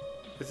problem.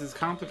 This is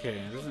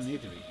complicated. It doesn't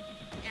need to be.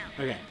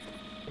 Okay,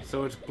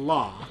 so it's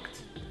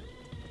blocked.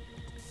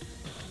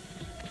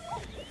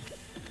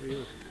 What are you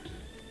looking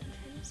I'm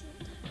trying to see what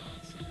at?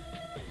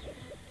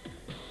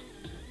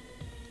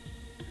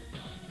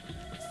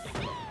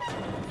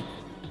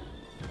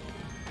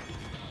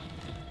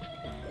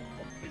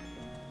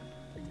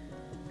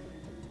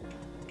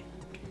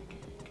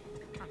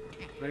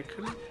 But I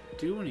couldn't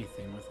do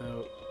anything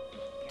without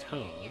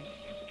Toad.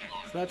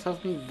 So that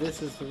tells me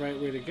this is the right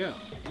way to go.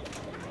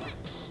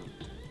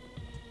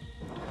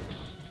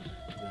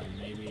 Then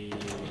maybe...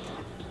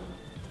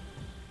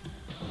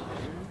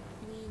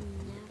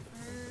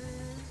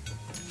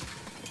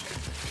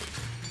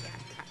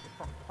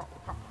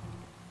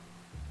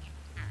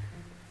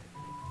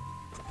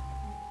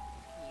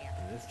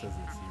 This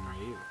doesn't seem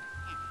right either.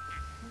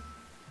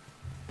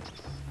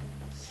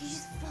 He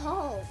just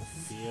falls.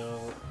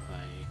 Feel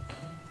like...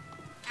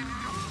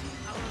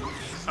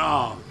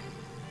 Oh!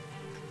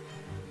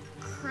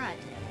 Crud.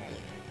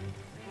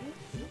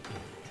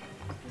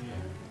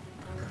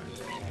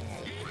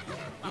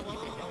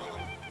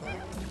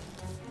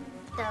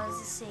 That was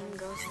the same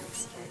ghost that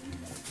scared me.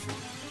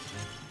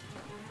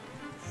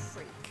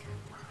 Freak.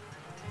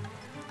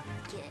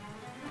 Get it.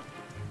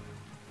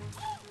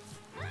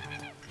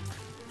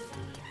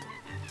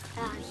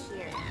 Out of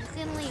here. You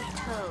can leave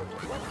Toad.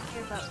 I don't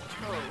care about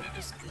Toad.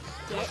 Just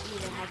get me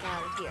the heck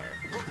out of here.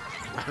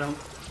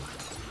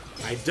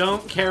 I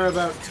don't care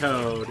about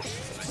Toad.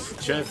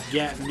 Just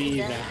get me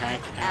the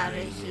heck out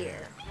of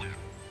here.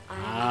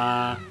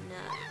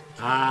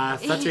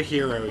 Such a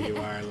hero you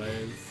are,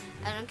 Liz.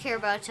 I don't care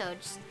about Toad.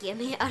 Just get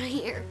me out of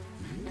here.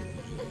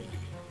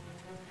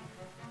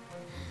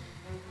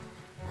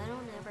 I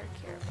don't ever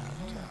care about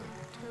Toad.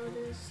 Toad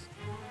is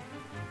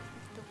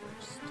the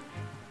worst.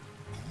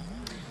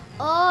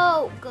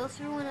 Oh! Go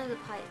through one of the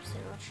pipes.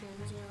 It'll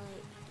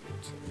translate you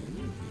to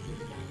me.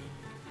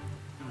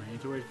 Oh, I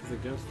need to wait for the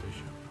ghost to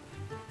show.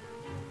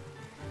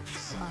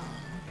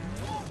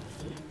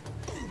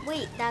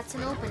 Wait, that's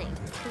an opening.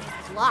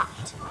 It's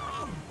locked.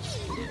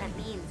 That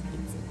means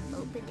it's an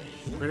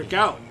opening. Where'd it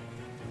go?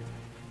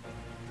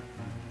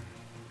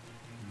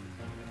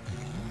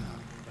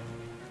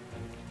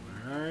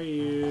 Where are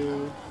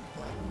you?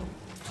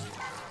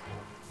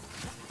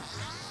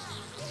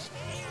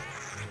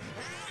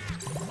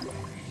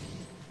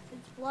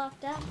 It's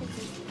blocked out.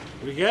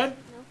 We good? An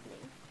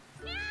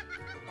opening.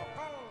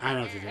 I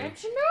know what to do.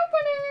 It's an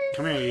opening!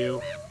 Come here,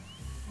 you.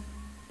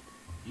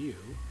 You?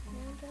 No,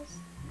 it does.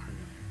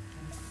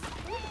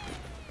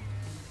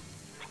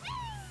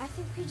 I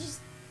think we just...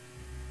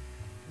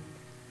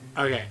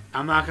 Okay,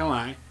 I'm not gonna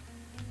lie.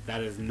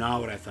 That is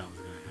not what I thought was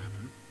gonna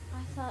happen.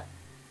 I thought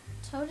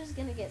Toad is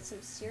gonna get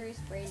some serious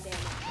brain damage.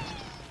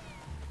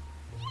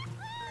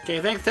 Okay,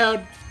 thanks,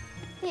 Toad.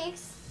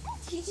 Thanks.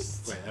 You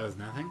just... Wait, that was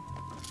nothing?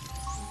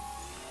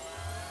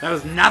 That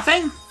was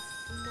nothing? Nothing.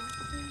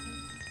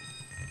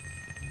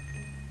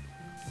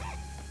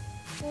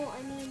 Well,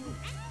 I mean...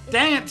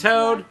 Dang it,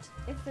 Toad!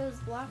 If it was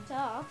blocked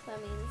off, that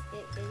means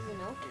it is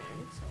an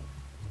opening, so...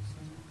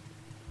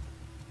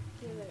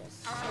 Give it a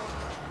second.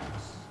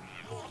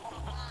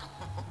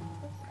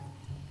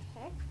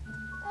 Heck?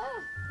 Oh! I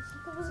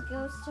thought that was a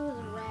ghost, it was a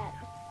rat.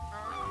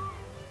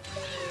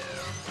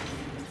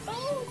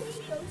 Oh, there's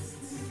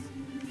ghosts.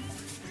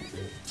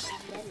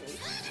 Deadly.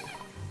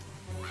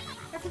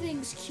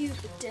 Everything's cute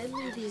but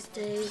deadly these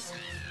days.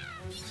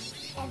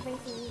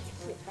 Everything's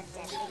cute but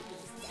deadly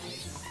these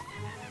days.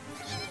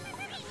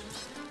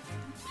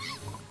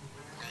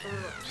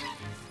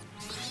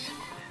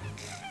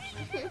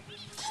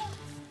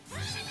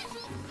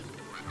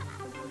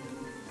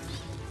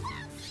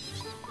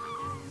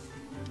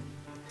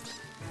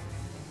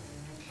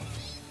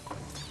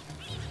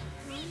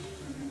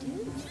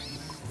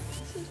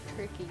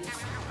 Tricky. I'm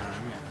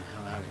getting the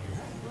hell out of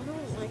here. I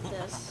don't like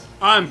this.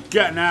 I'm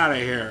getting out of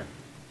here.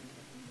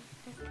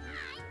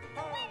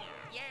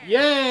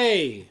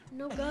 Yay!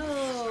 No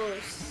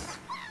ghosts.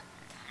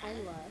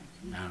 Kyla.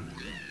 I don't know.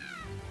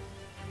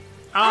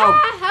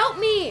 Oh! Ah, help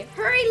me!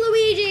 Hurry,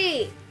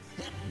 Luigi!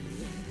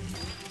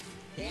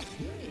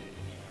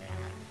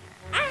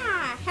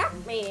 Ah,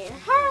 help me!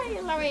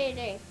 Hurry,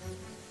 Luigi!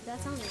 That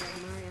sounds like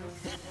Mario.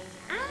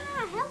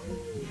 Ah, help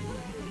me!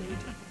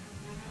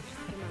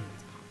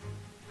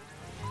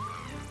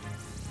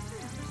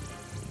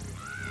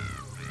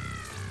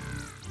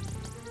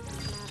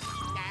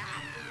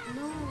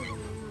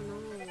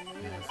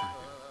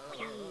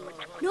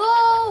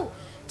 No!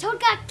 Toad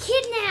got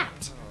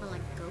kidnapped! I'm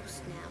like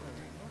ghost now.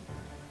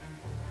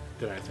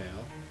 Did I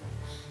fail?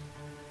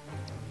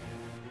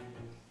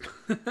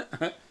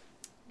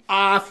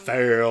 I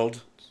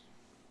failed.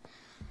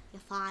 You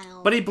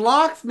filed. But he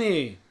blocked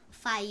me.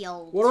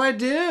 Filed. What do I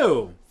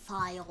do?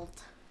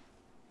 Filed.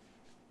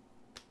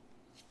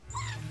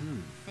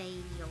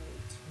 Failed.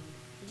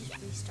 You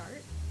just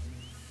restart?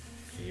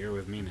 Okay, you're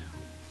with me now.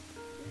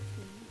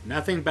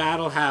 Nothing bad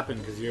will happen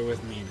because you're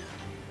with me now.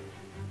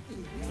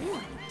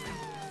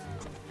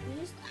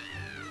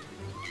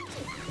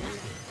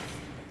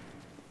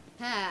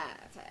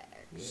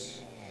 Perfect.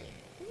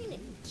 You're gonna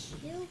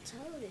kill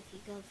Toad if you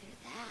go through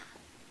that.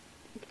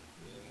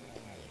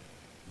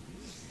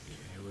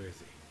 Okay, where is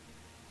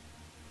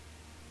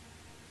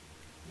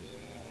he?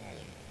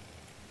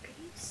 Are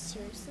you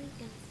seriously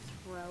gonna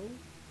throw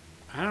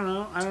I don't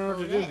know. I don't know what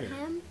to Toad do at here.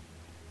 him?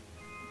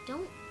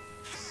 Don't.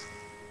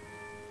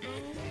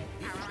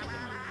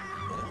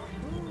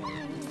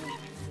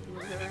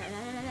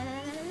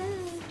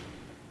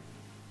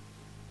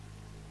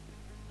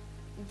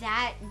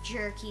 That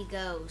jerky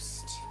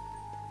ghost.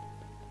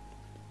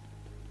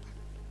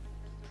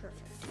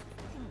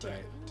 Perfect.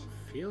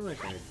 I feel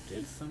like I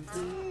did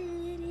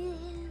something.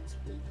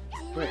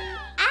 Wait.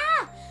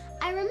 Ah!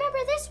 I remember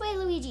this way,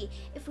 Luigi.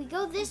 If we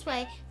go this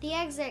way, the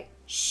exit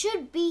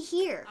should be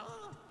here.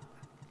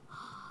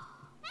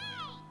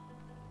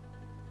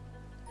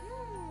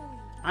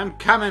 I'm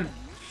coming.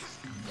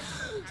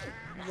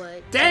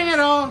 What? Dang it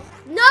all.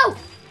 No!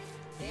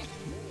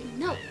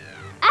 No.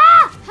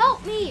 Ah!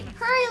 Help me!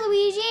 Hurry,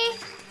 Luigi!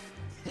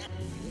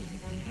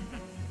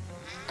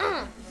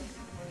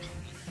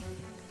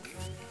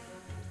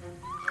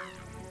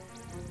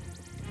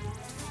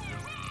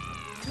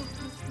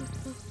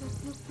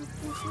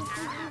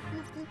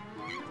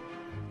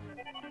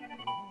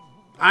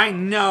 I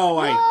know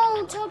I...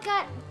 No! Toad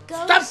got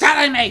ghost Stop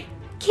telling me!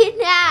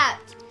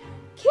 kidnapped!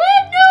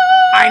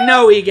 Kidnapped! I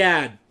know,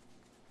 Egad.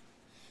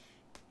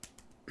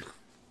 He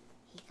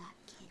got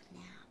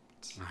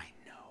kidnapped. I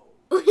know.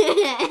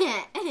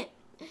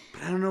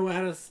 But I don't know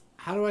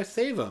how do I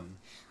save him?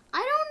 I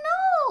don't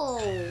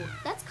know.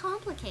 That's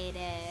complicated.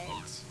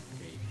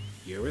 Okay,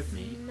 you're with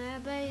me.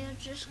 Maybe you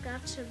just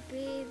got to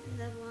be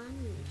the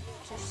one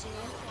to save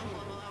him.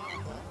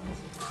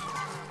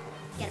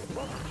 Get it.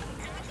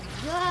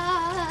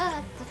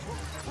 Ah!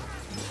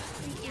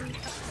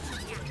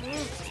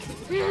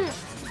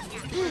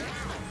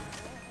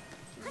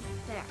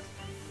 There.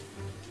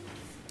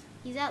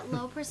 He's at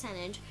low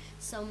percentage,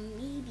 so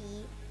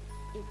maybe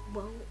it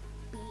won't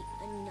be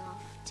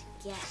enough to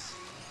get.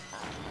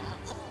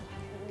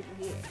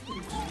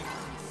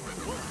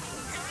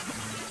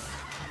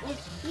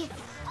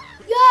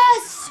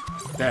 Yes!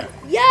 There.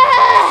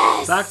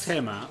 Yes! Sucked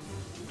him up.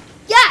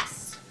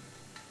 Yes!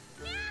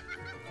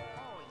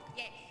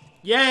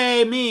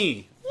 Yay,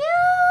 me!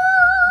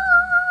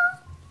 Yeah!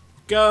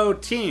 Go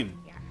team.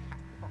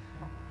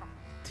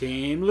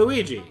 Team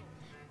Luigi.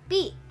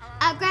 Be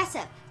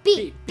aggressive.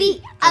 Be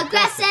Be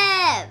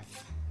aggressive.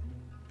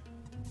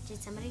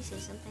 Did somebody say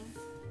something?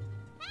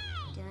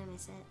 Did I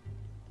miss it?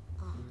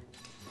 Oh.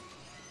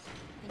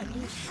 I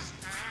knew.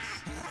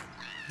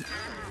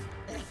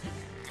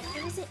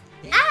 What is it?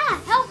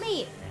 Ah! Help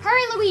me!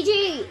 Hurry,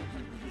 Luigi!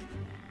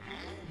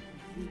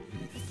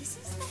 If this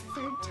is the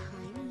third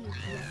time you let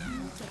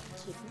me get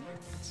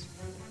kidnapped,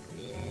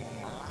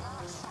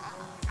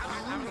 I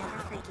will never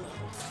forgive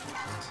you.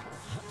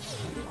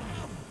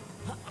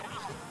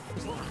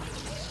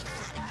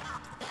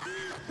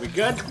 We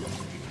good?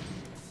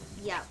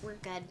 Yeah, we're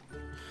good.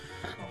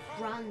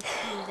 Run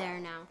through there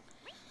now.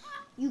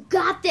 You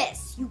got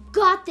this! You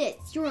got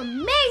this! You're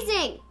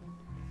amazing!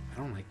 I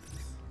don't like this.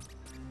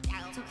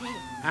 It's okay.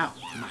 Ow,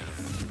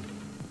 nice.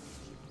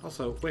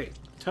 Also, wait.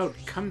 Toad,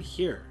 come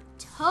here.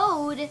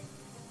 Toad?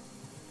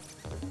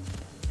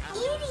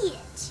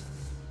 Idiot!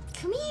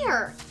 Come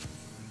here!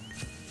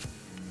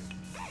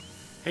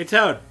 Hey,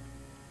 Toad.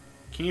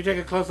 Can you take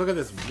a close look at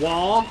this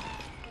wall?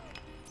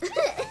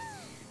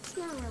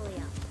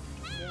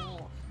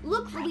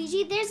 Look,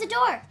 Luigi, there's a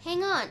door.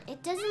 Hang on.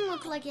 It doesn't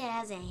look like it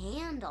has a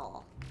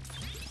handle.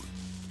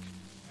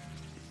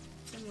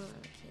 Some one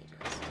of the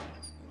cages.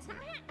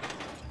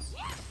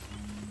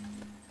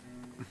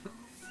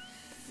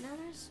 Now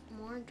there's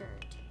more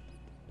dirt.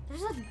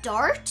 There's a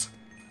dart?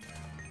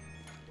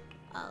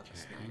 Oh,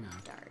 it's hang not on.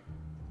 a dart.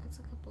 That's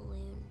like a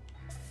balloon.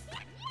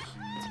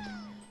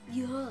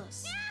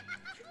 Yes.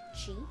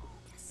 G?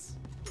 Yes.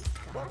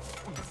 Got it.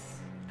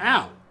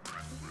 Ow!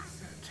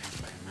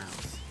 Attacked by a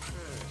mouse.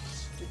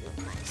 Stupid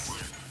mouse.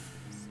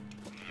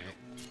 Okay.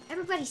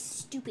 Everybody's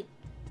stupid.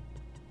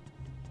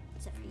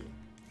 Except for you.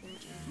 You're a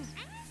genius.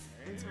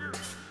 And someone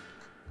else.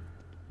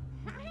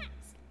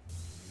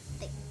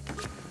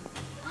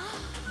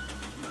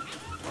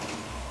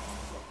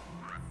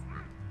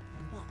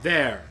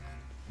 There.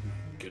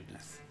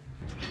 Goodness.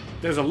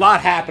 There's a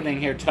lot happening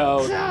here,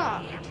 Toad.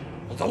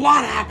 There's a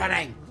lot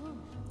happening.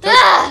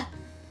 Ah!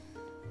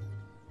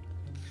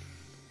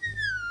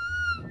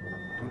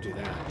 Don't do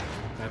that.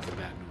 That's a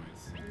bad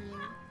noise.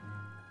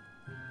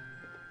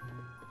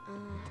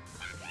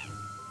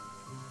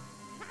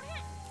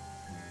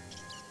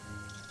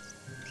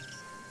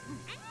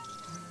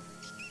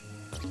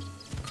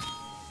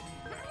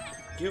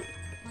 Yep.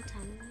 What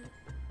time is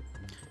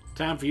it?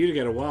 Time for you to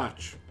get a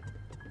watch.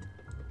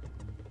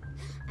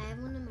 I have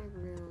one in my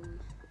room.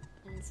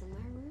 And it's in my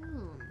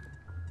room.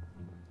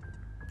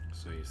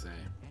 So you say.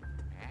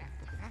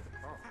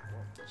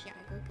 Should I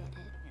go get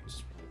it?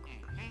 Just really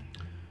quick.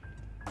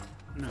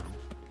 No.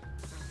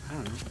 I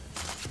don't know.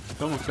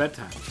 It's almost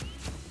bedtime.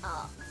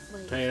 Oh,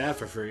 wait. Tell you that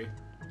for free.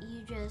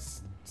 You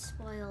just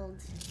spoiled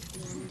the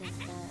end of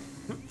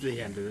the...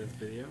 The end of this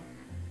video.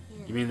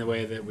 Yeah. You mean the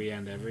way that we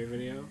end every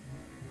video?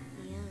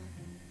 Yeah.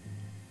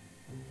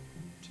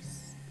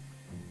 Just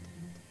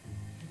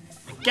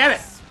Get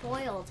it!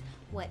 spoiled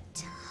what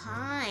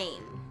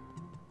time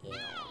it'll be.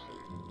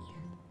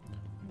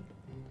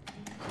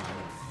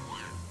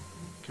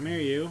 Come here,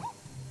 you.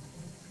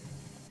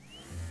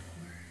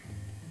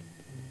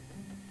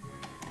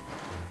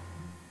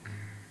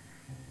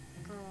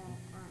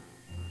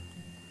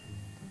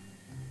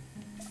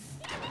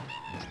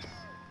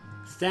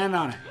 Stand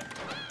on it.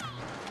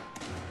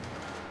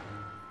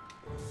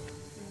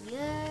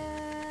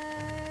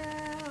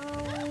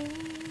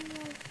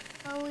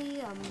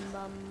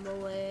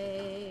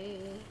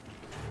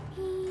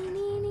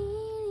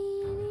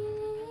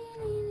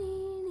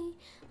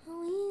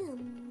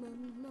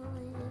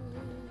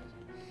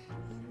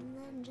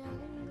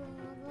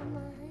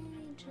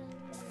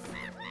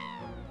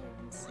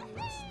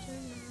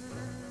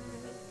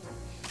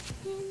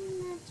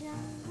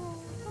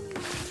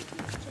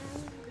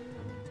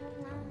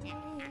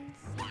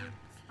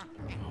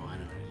 Oh, I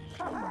know.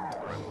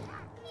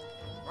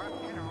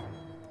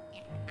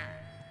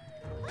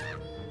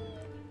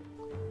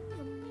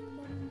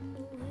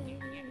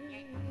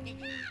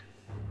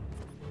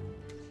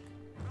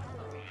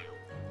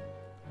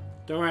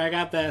 Don't worry, I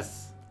got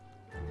this.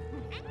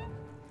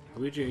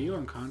 Luigi, are you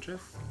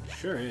unconscious?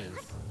 Sure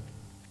is.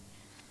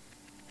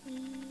 Here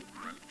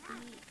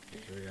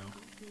we go.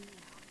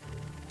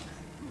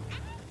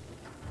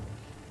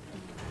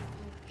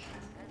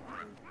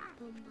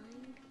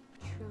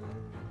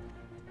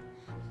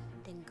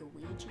 Then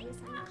Luigi is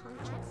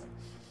unconscious.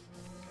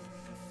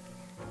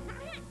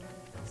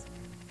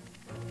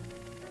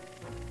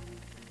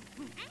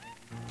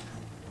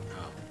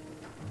 Oh.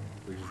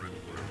 We just need to do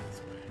it this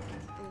way.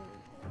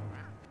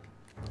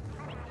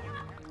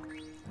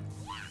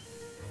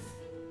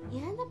 You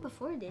had that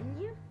before,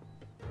 didn't you?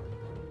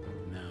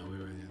 No, we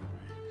were the other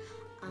way.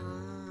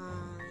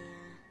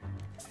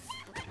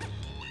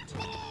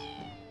 Yeah.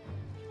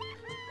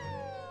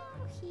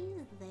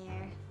 He's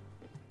there.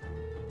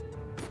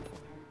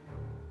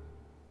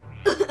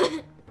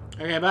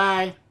 Okay,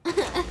 bye.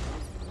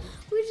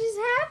 What just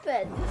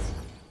happened?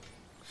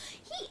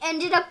 He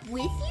ended up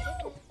with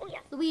you?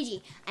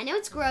 Luigi, I know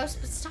it's gross,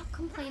 but stop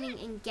complaining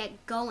and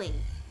get going.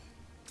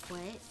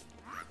 What?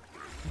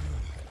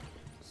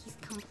 He's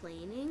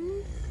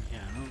complaining?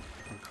 Yeah, I don't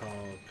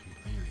recall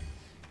complaining.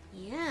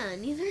 Yeah,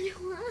 neither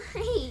do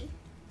I.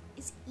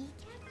 Is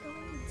E-Cat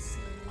going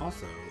insane?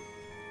 Also,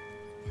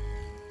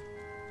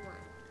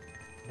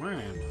 where am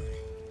I?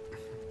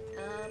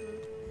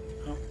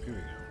 Oh, here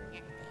we go.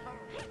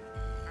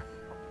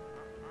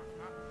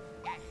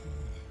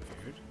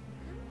 Weird.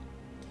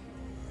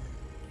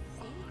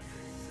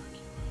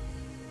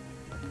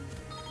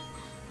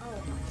 Oh,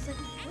 so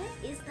what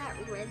is that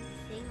red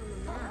thing on the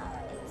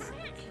map? It's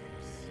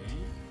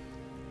Okay.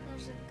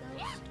 there's a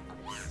ghost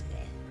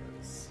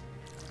upstairs.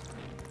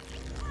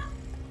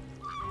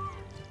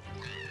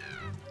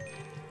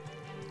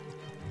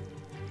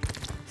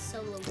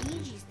 So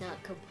Luigi's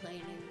not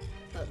complaining,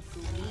 but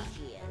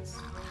Luigi is.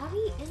 How do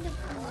you end up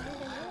going in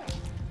there?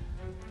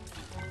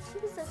 He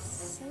was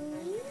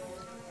asleep.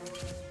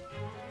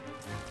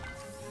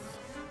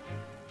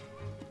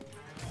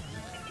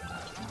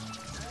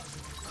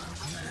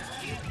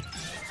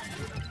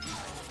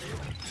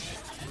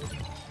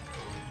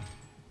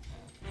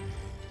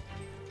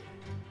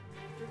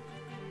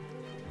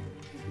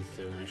 He's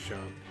still gonna show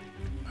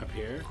up. up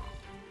here.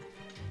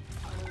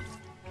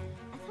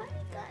 I thought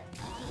you got.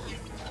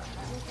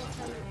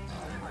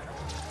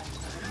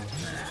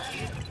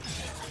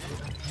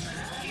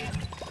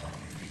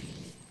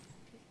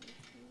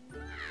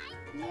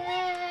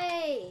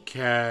 Yay!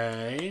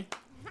 Okay.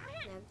 Now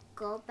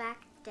go back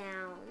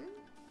down.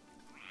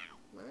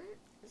 What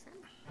is that?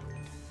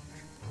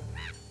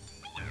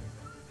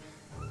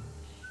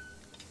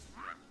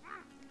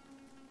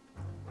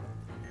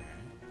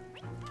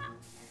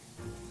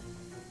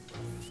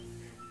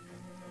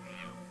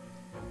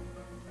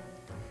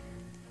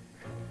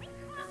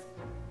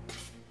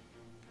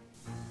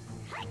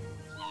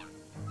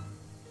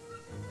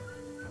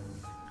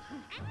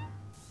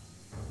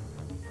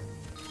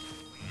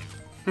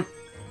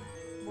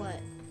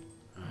 What?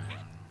 Oh.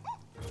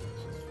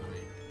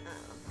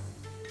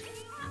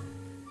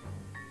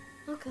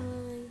 Okay.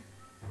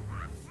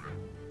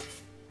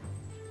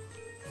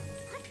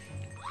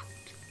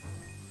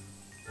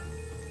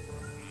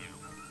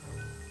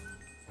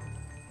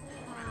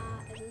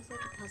 Is this like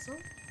a puzzle?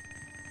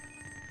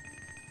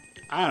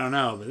 I don't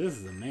know, but this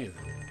is amazing.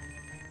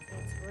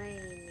 It's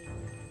raining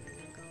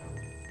gold.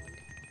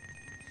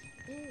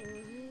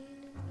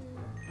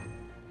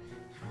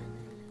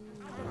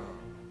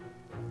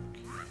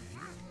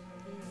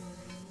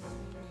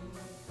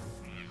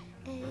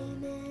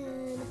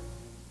 Amen.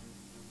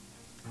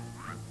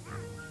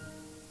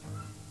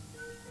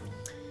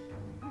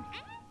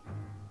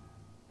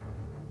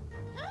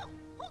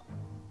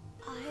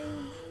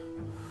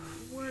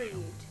 I'm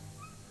worried.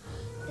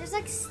 There's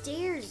like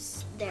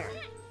stairs there.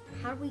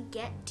 How do we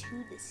get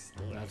to the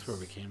stairs? That's where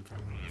we came from.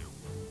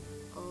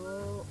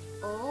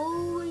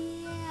 Oh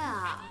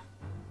yeah.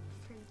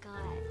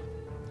 Forgot.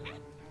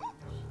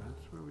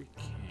 That's where we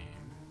came.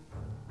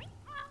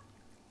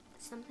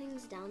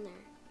 Something's down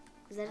there.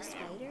 Is that a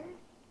spider?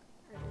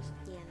 Or just,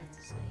 yeah, that's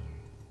a spider.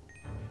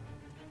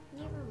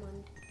 Never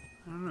mind.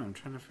 I don't know. I'm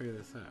trying to figure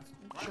this out.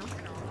 Jump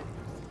down.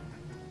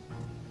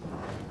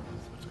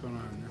 So what's going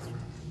on in this room?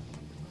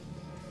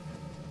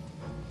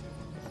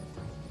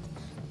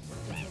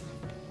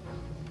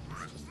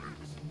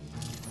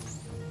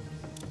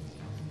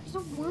 There's a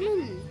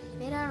woman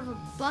made out of a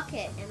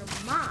bucket and a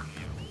mop.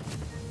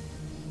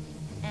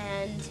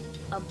 And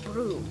a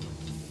broom.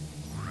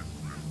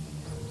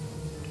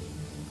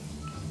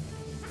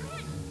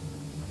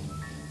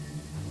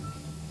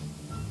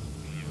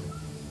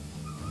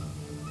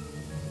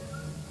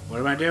 What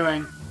am I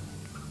doing?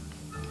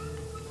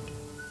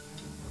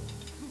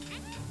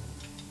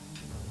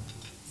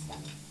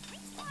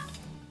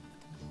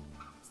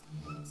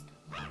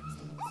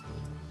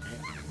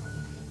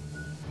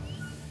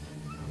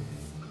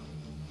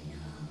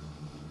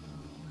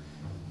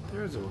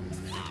 There's a woman in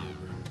the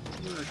room.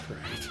 You are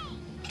correct.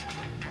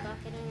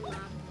 Bucket and a mop.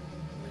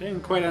 I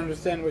didn't quite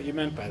understand what you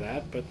meant by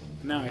that, but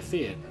now I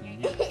see it.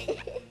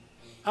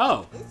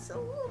 Oh! It's a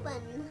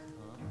woman.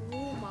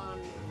 Woman.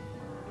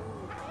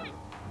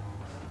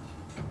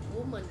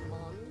 Woman, man.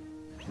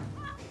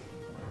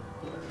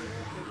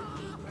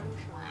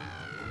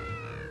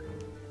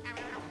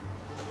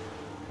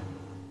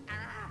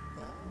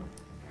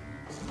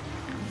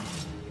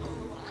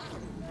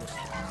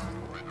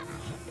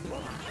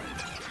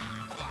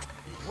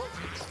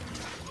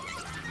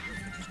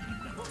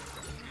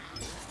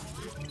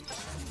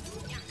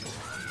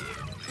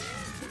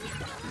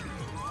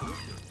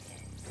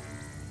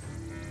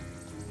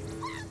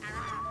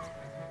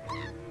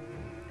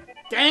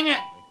 Dang it!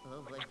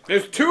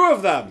 There's two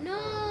of them!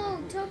 No,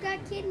 Toad got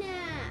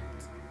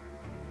kidnapped.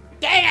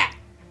 Dang it!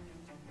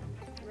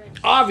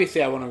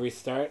 Obviously I want to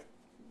restart.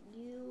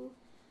 You.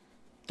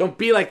 Don't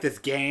be like this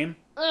game.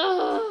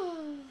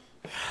 Ugh.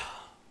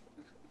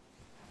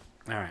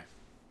 Alright.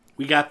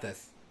 We got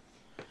this.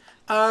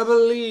 I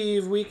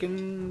believe we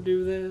can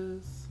do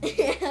this.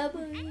 I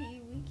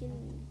believe we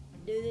can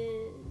do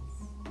this.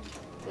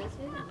 Go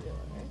through the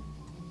door.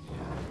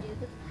 Do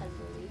the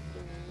puzzle thing.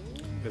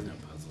 There's no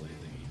puzzle thingy.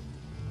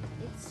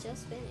 It's still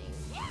spinning.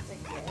 Is it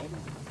good?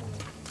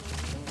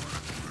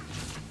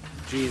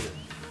 Jesus.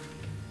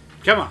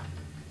 Come on.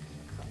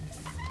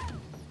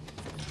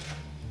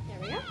 There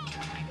we go.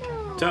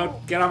 No. Toad,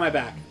 get on my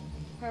back.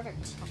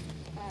 Perfect.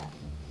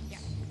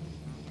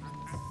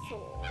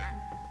 Four.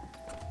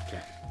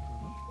 Okay.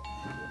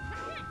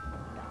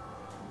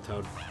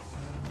 Toad.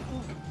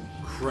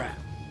 Crap.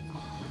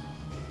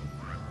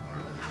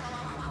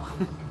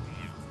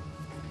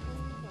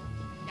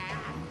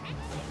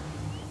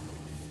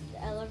 The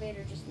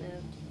elevator just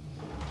moved.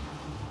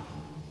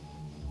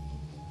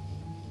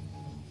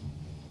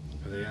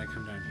 Are they gonna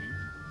come down here?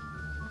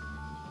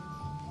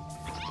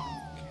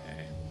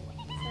 Okay.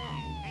 What's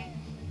that?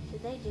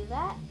 Did they do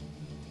that?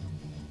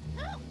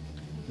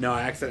 No,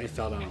 I accidentally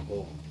fell down a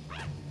hole.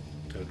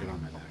 Toad, get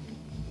on my back.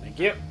 Thank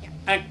you.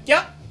 Thank you.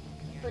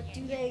 But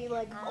do they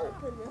like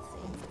open the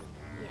thing?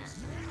 Yeah.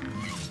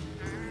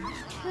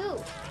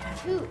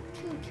 Two.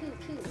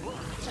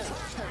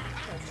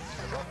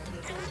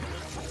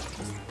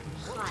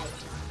 Hide.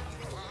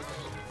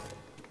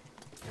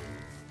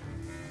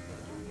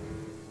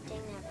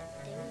 Dang that.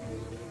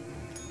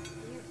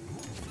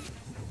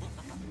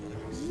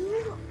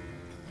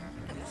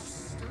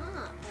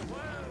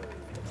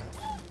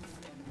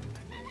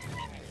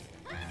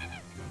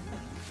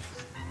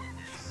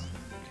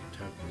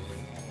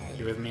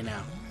 You with me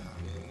now?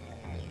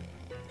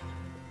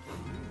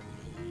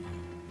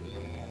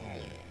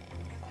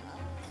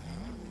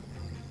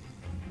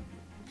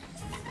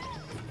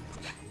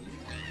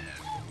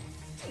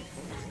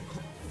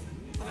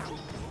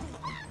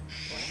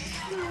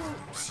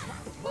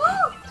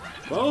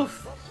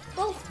 Both?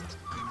 Both.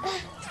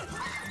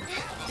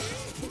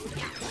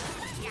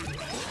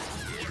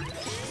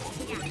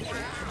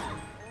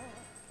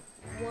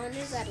 One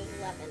is at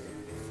 11.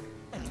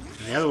 And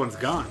the other one's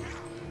gone.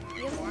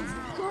 The other one's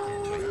gone.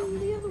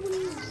 The other one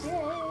is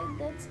dead.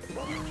 That's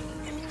fine.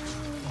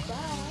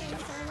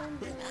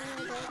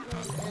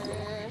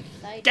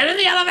 Get in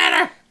the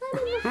elevator! I'm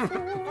in the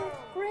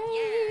 4th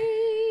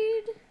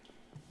grade.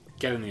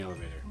 Get in the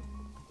elevator.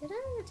 Did I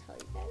ever tell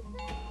you guys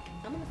that?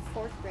 I'm in the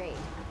 4th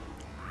grade.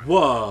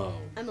 Whoa.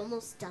 I'm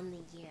almost done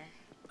the year.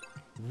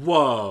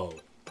 Whoa.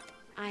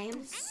 I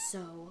am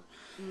so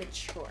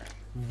mature.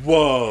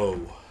 Whoa.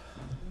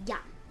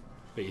 Yeah.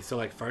 But you still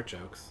like fart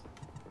jokes.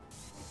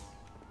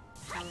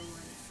 Probably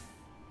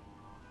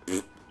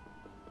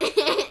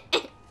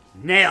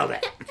Nailed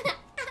it.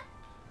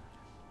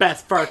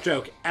 Best fart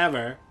joke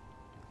ever.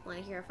 Want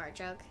to hear a fart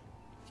joke?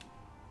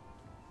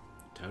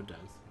 Toad does.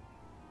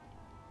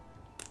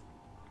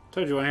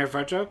 Toad, you want to hear a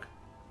fart joke?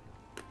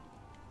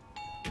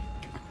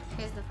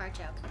 Here's the fart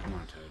joke. Come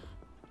on, Toad.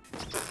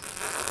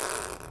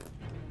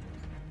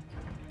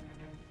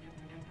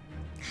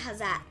 How's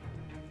that?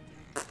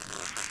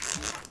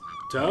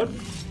 Toad?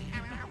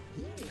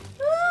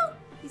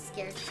 He's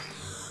scared.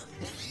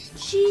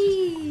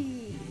 Cheese.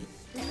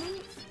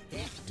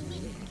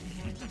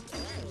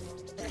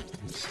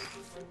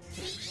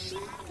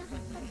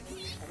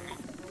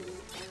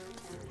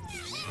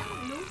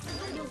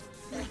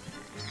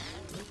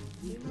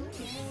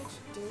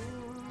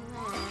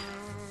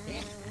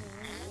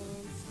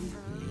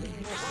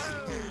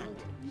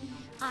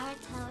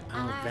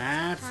 Oh,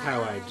 that's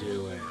how I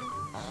do it.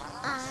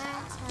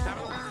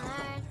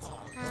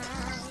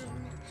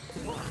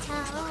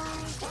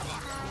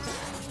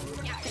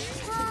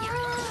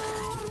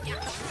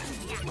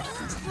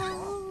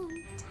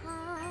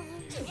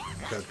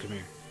 Toad, come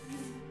here.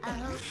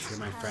 You're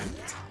my friend.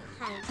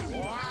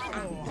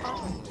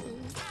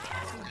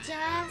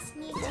 Just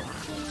need to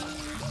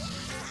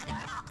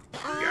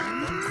You're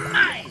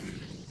mine!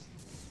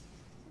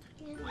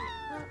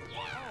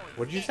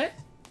 What did you say?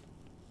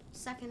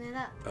 Sucking it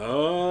up.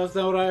 Oh, that's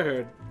not what I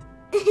heard.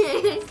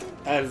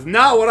 That is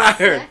not what I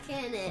heard.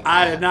 Sucking it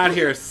I up. did not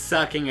hear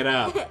sucking it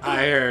up. I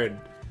heard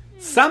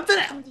something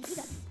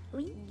else.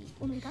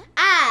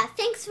 Ah,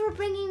 thanks for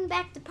bringing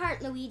back the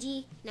part,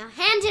 Luigi. Now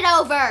hand it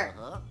over.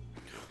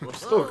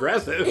 So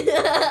aggressive.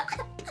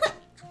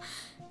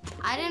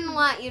 I didn't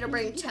want you to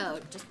bring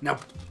Toad. Just No.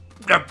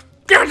 No.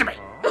 Give it to me.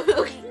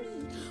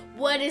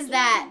 what is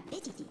that? I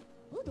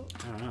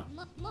don't know.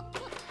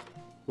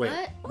 Wait.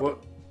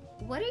 What?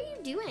 What are you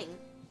doing?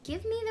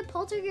 Give me the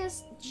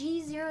Poltergeist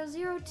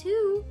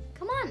G002.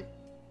 Come on.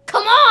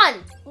 Come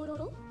on!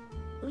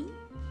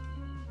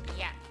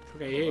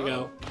 Okay, here you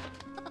go.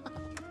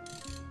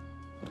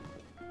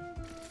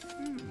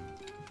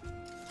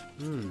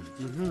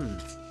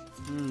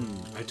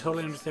 I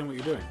totally understand what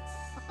you're doing.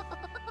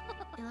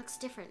 It looks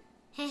different.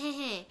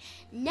 Hehehe.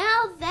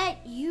 Now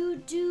that you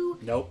do...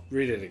 Nope.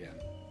 Read it again.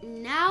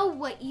 Now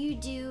what you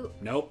do...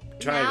 Nope.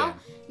 Try now, again.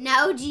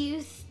 Now do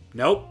you...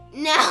 Nope.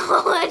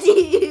 Now what do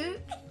you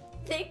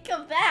think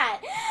of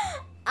that?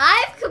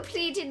 I've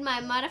completed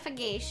my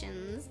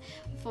modifications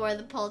for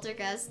the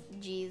Poltergeist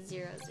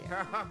G00.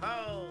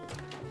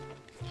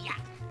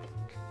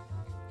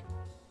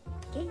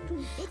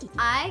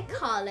 I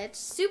call it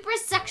Super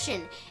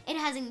Suction. It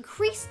has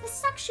increased the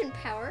suction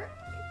power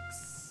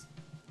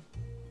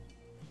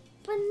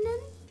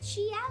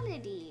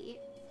exponentiality.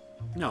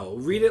 No,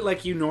 read it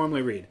like you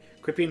normally read.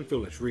 Quit being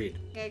foolish. Read.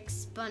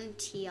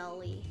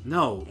 Exponentially.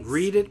 No,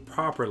 read it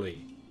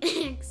properly.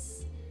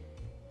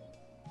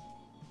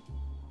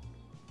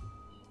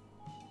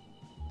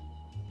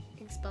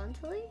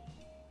 Exponentially?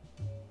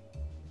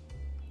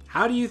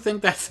 How do you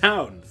think that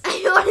sounds? I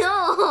don't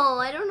know.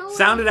 I don't know.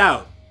 Sound it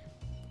out.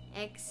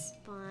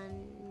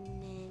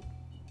 Exponent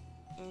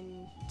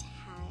and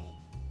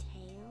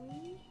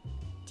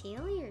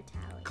Taily or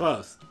tally?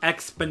 Close.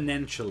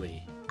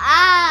 Exponentially.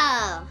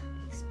 Oh!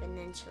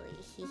 Exponentially.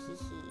 Hee hee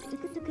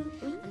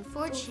hee.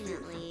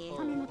 Unfortunately,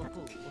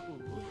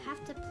 you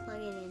have to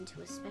plug it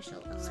into a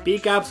special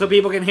Speak up so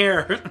people can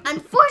hear.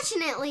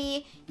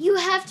 Unfortunately, you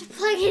have to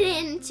plug it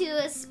into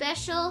a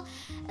special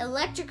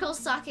electrical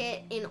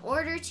socket in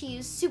order to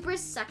use Super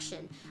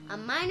Suction, a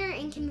minor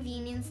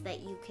inconvenience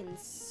that you can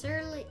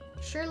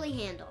surely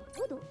handle.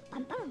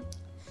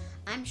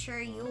 I'm sure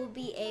you will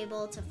be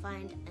able to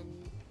find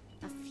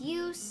a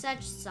few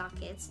such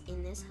sockets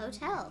in this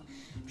hotel.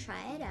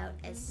 Try it out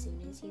as soon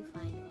as you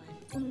find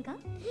one.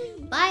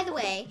 By the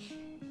way,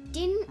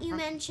 didn't you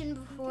mention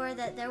before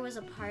that there was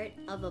a part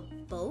of a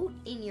boat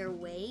in your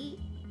way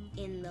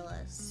in the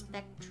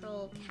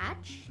spectral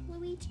catch,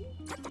 Luigi?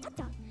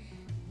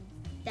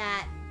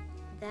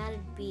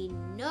 That'd be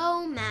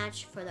no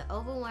match for the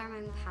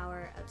overwhelming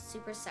power of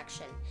Super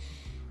Suction.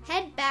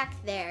 head back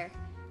there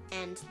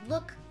and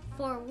look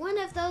for one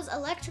of those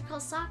electrical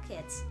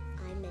sockets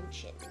I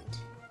mentioned.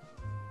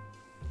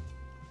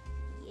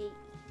 Yay.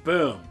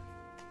 Boom.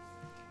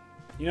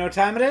 You know what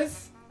time it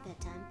is?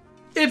 Bedtime.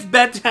 It's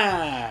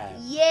bedtime!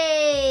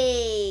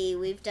 Yay!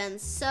 We've done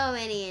so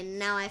many and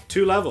now I've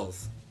 2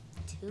 levels.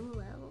 2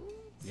 levels?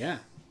 Yeah.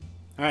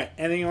 Alright,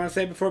 anything you want to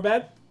say before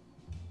bed?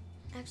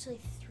 Actually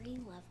 3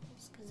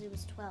 levels because it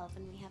was 12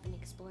 and we haven't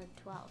explored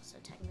 12, so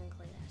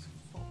technically there's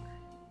 4.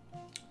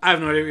 I have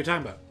no idea what you're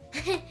talking about.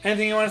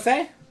 Anything you want to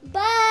say?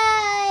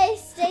 Bye!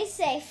 Stay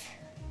safe.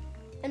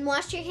 And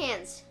wash your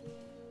hands.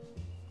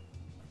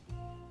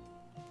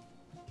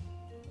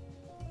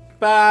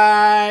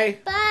 Bye!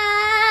 Bye!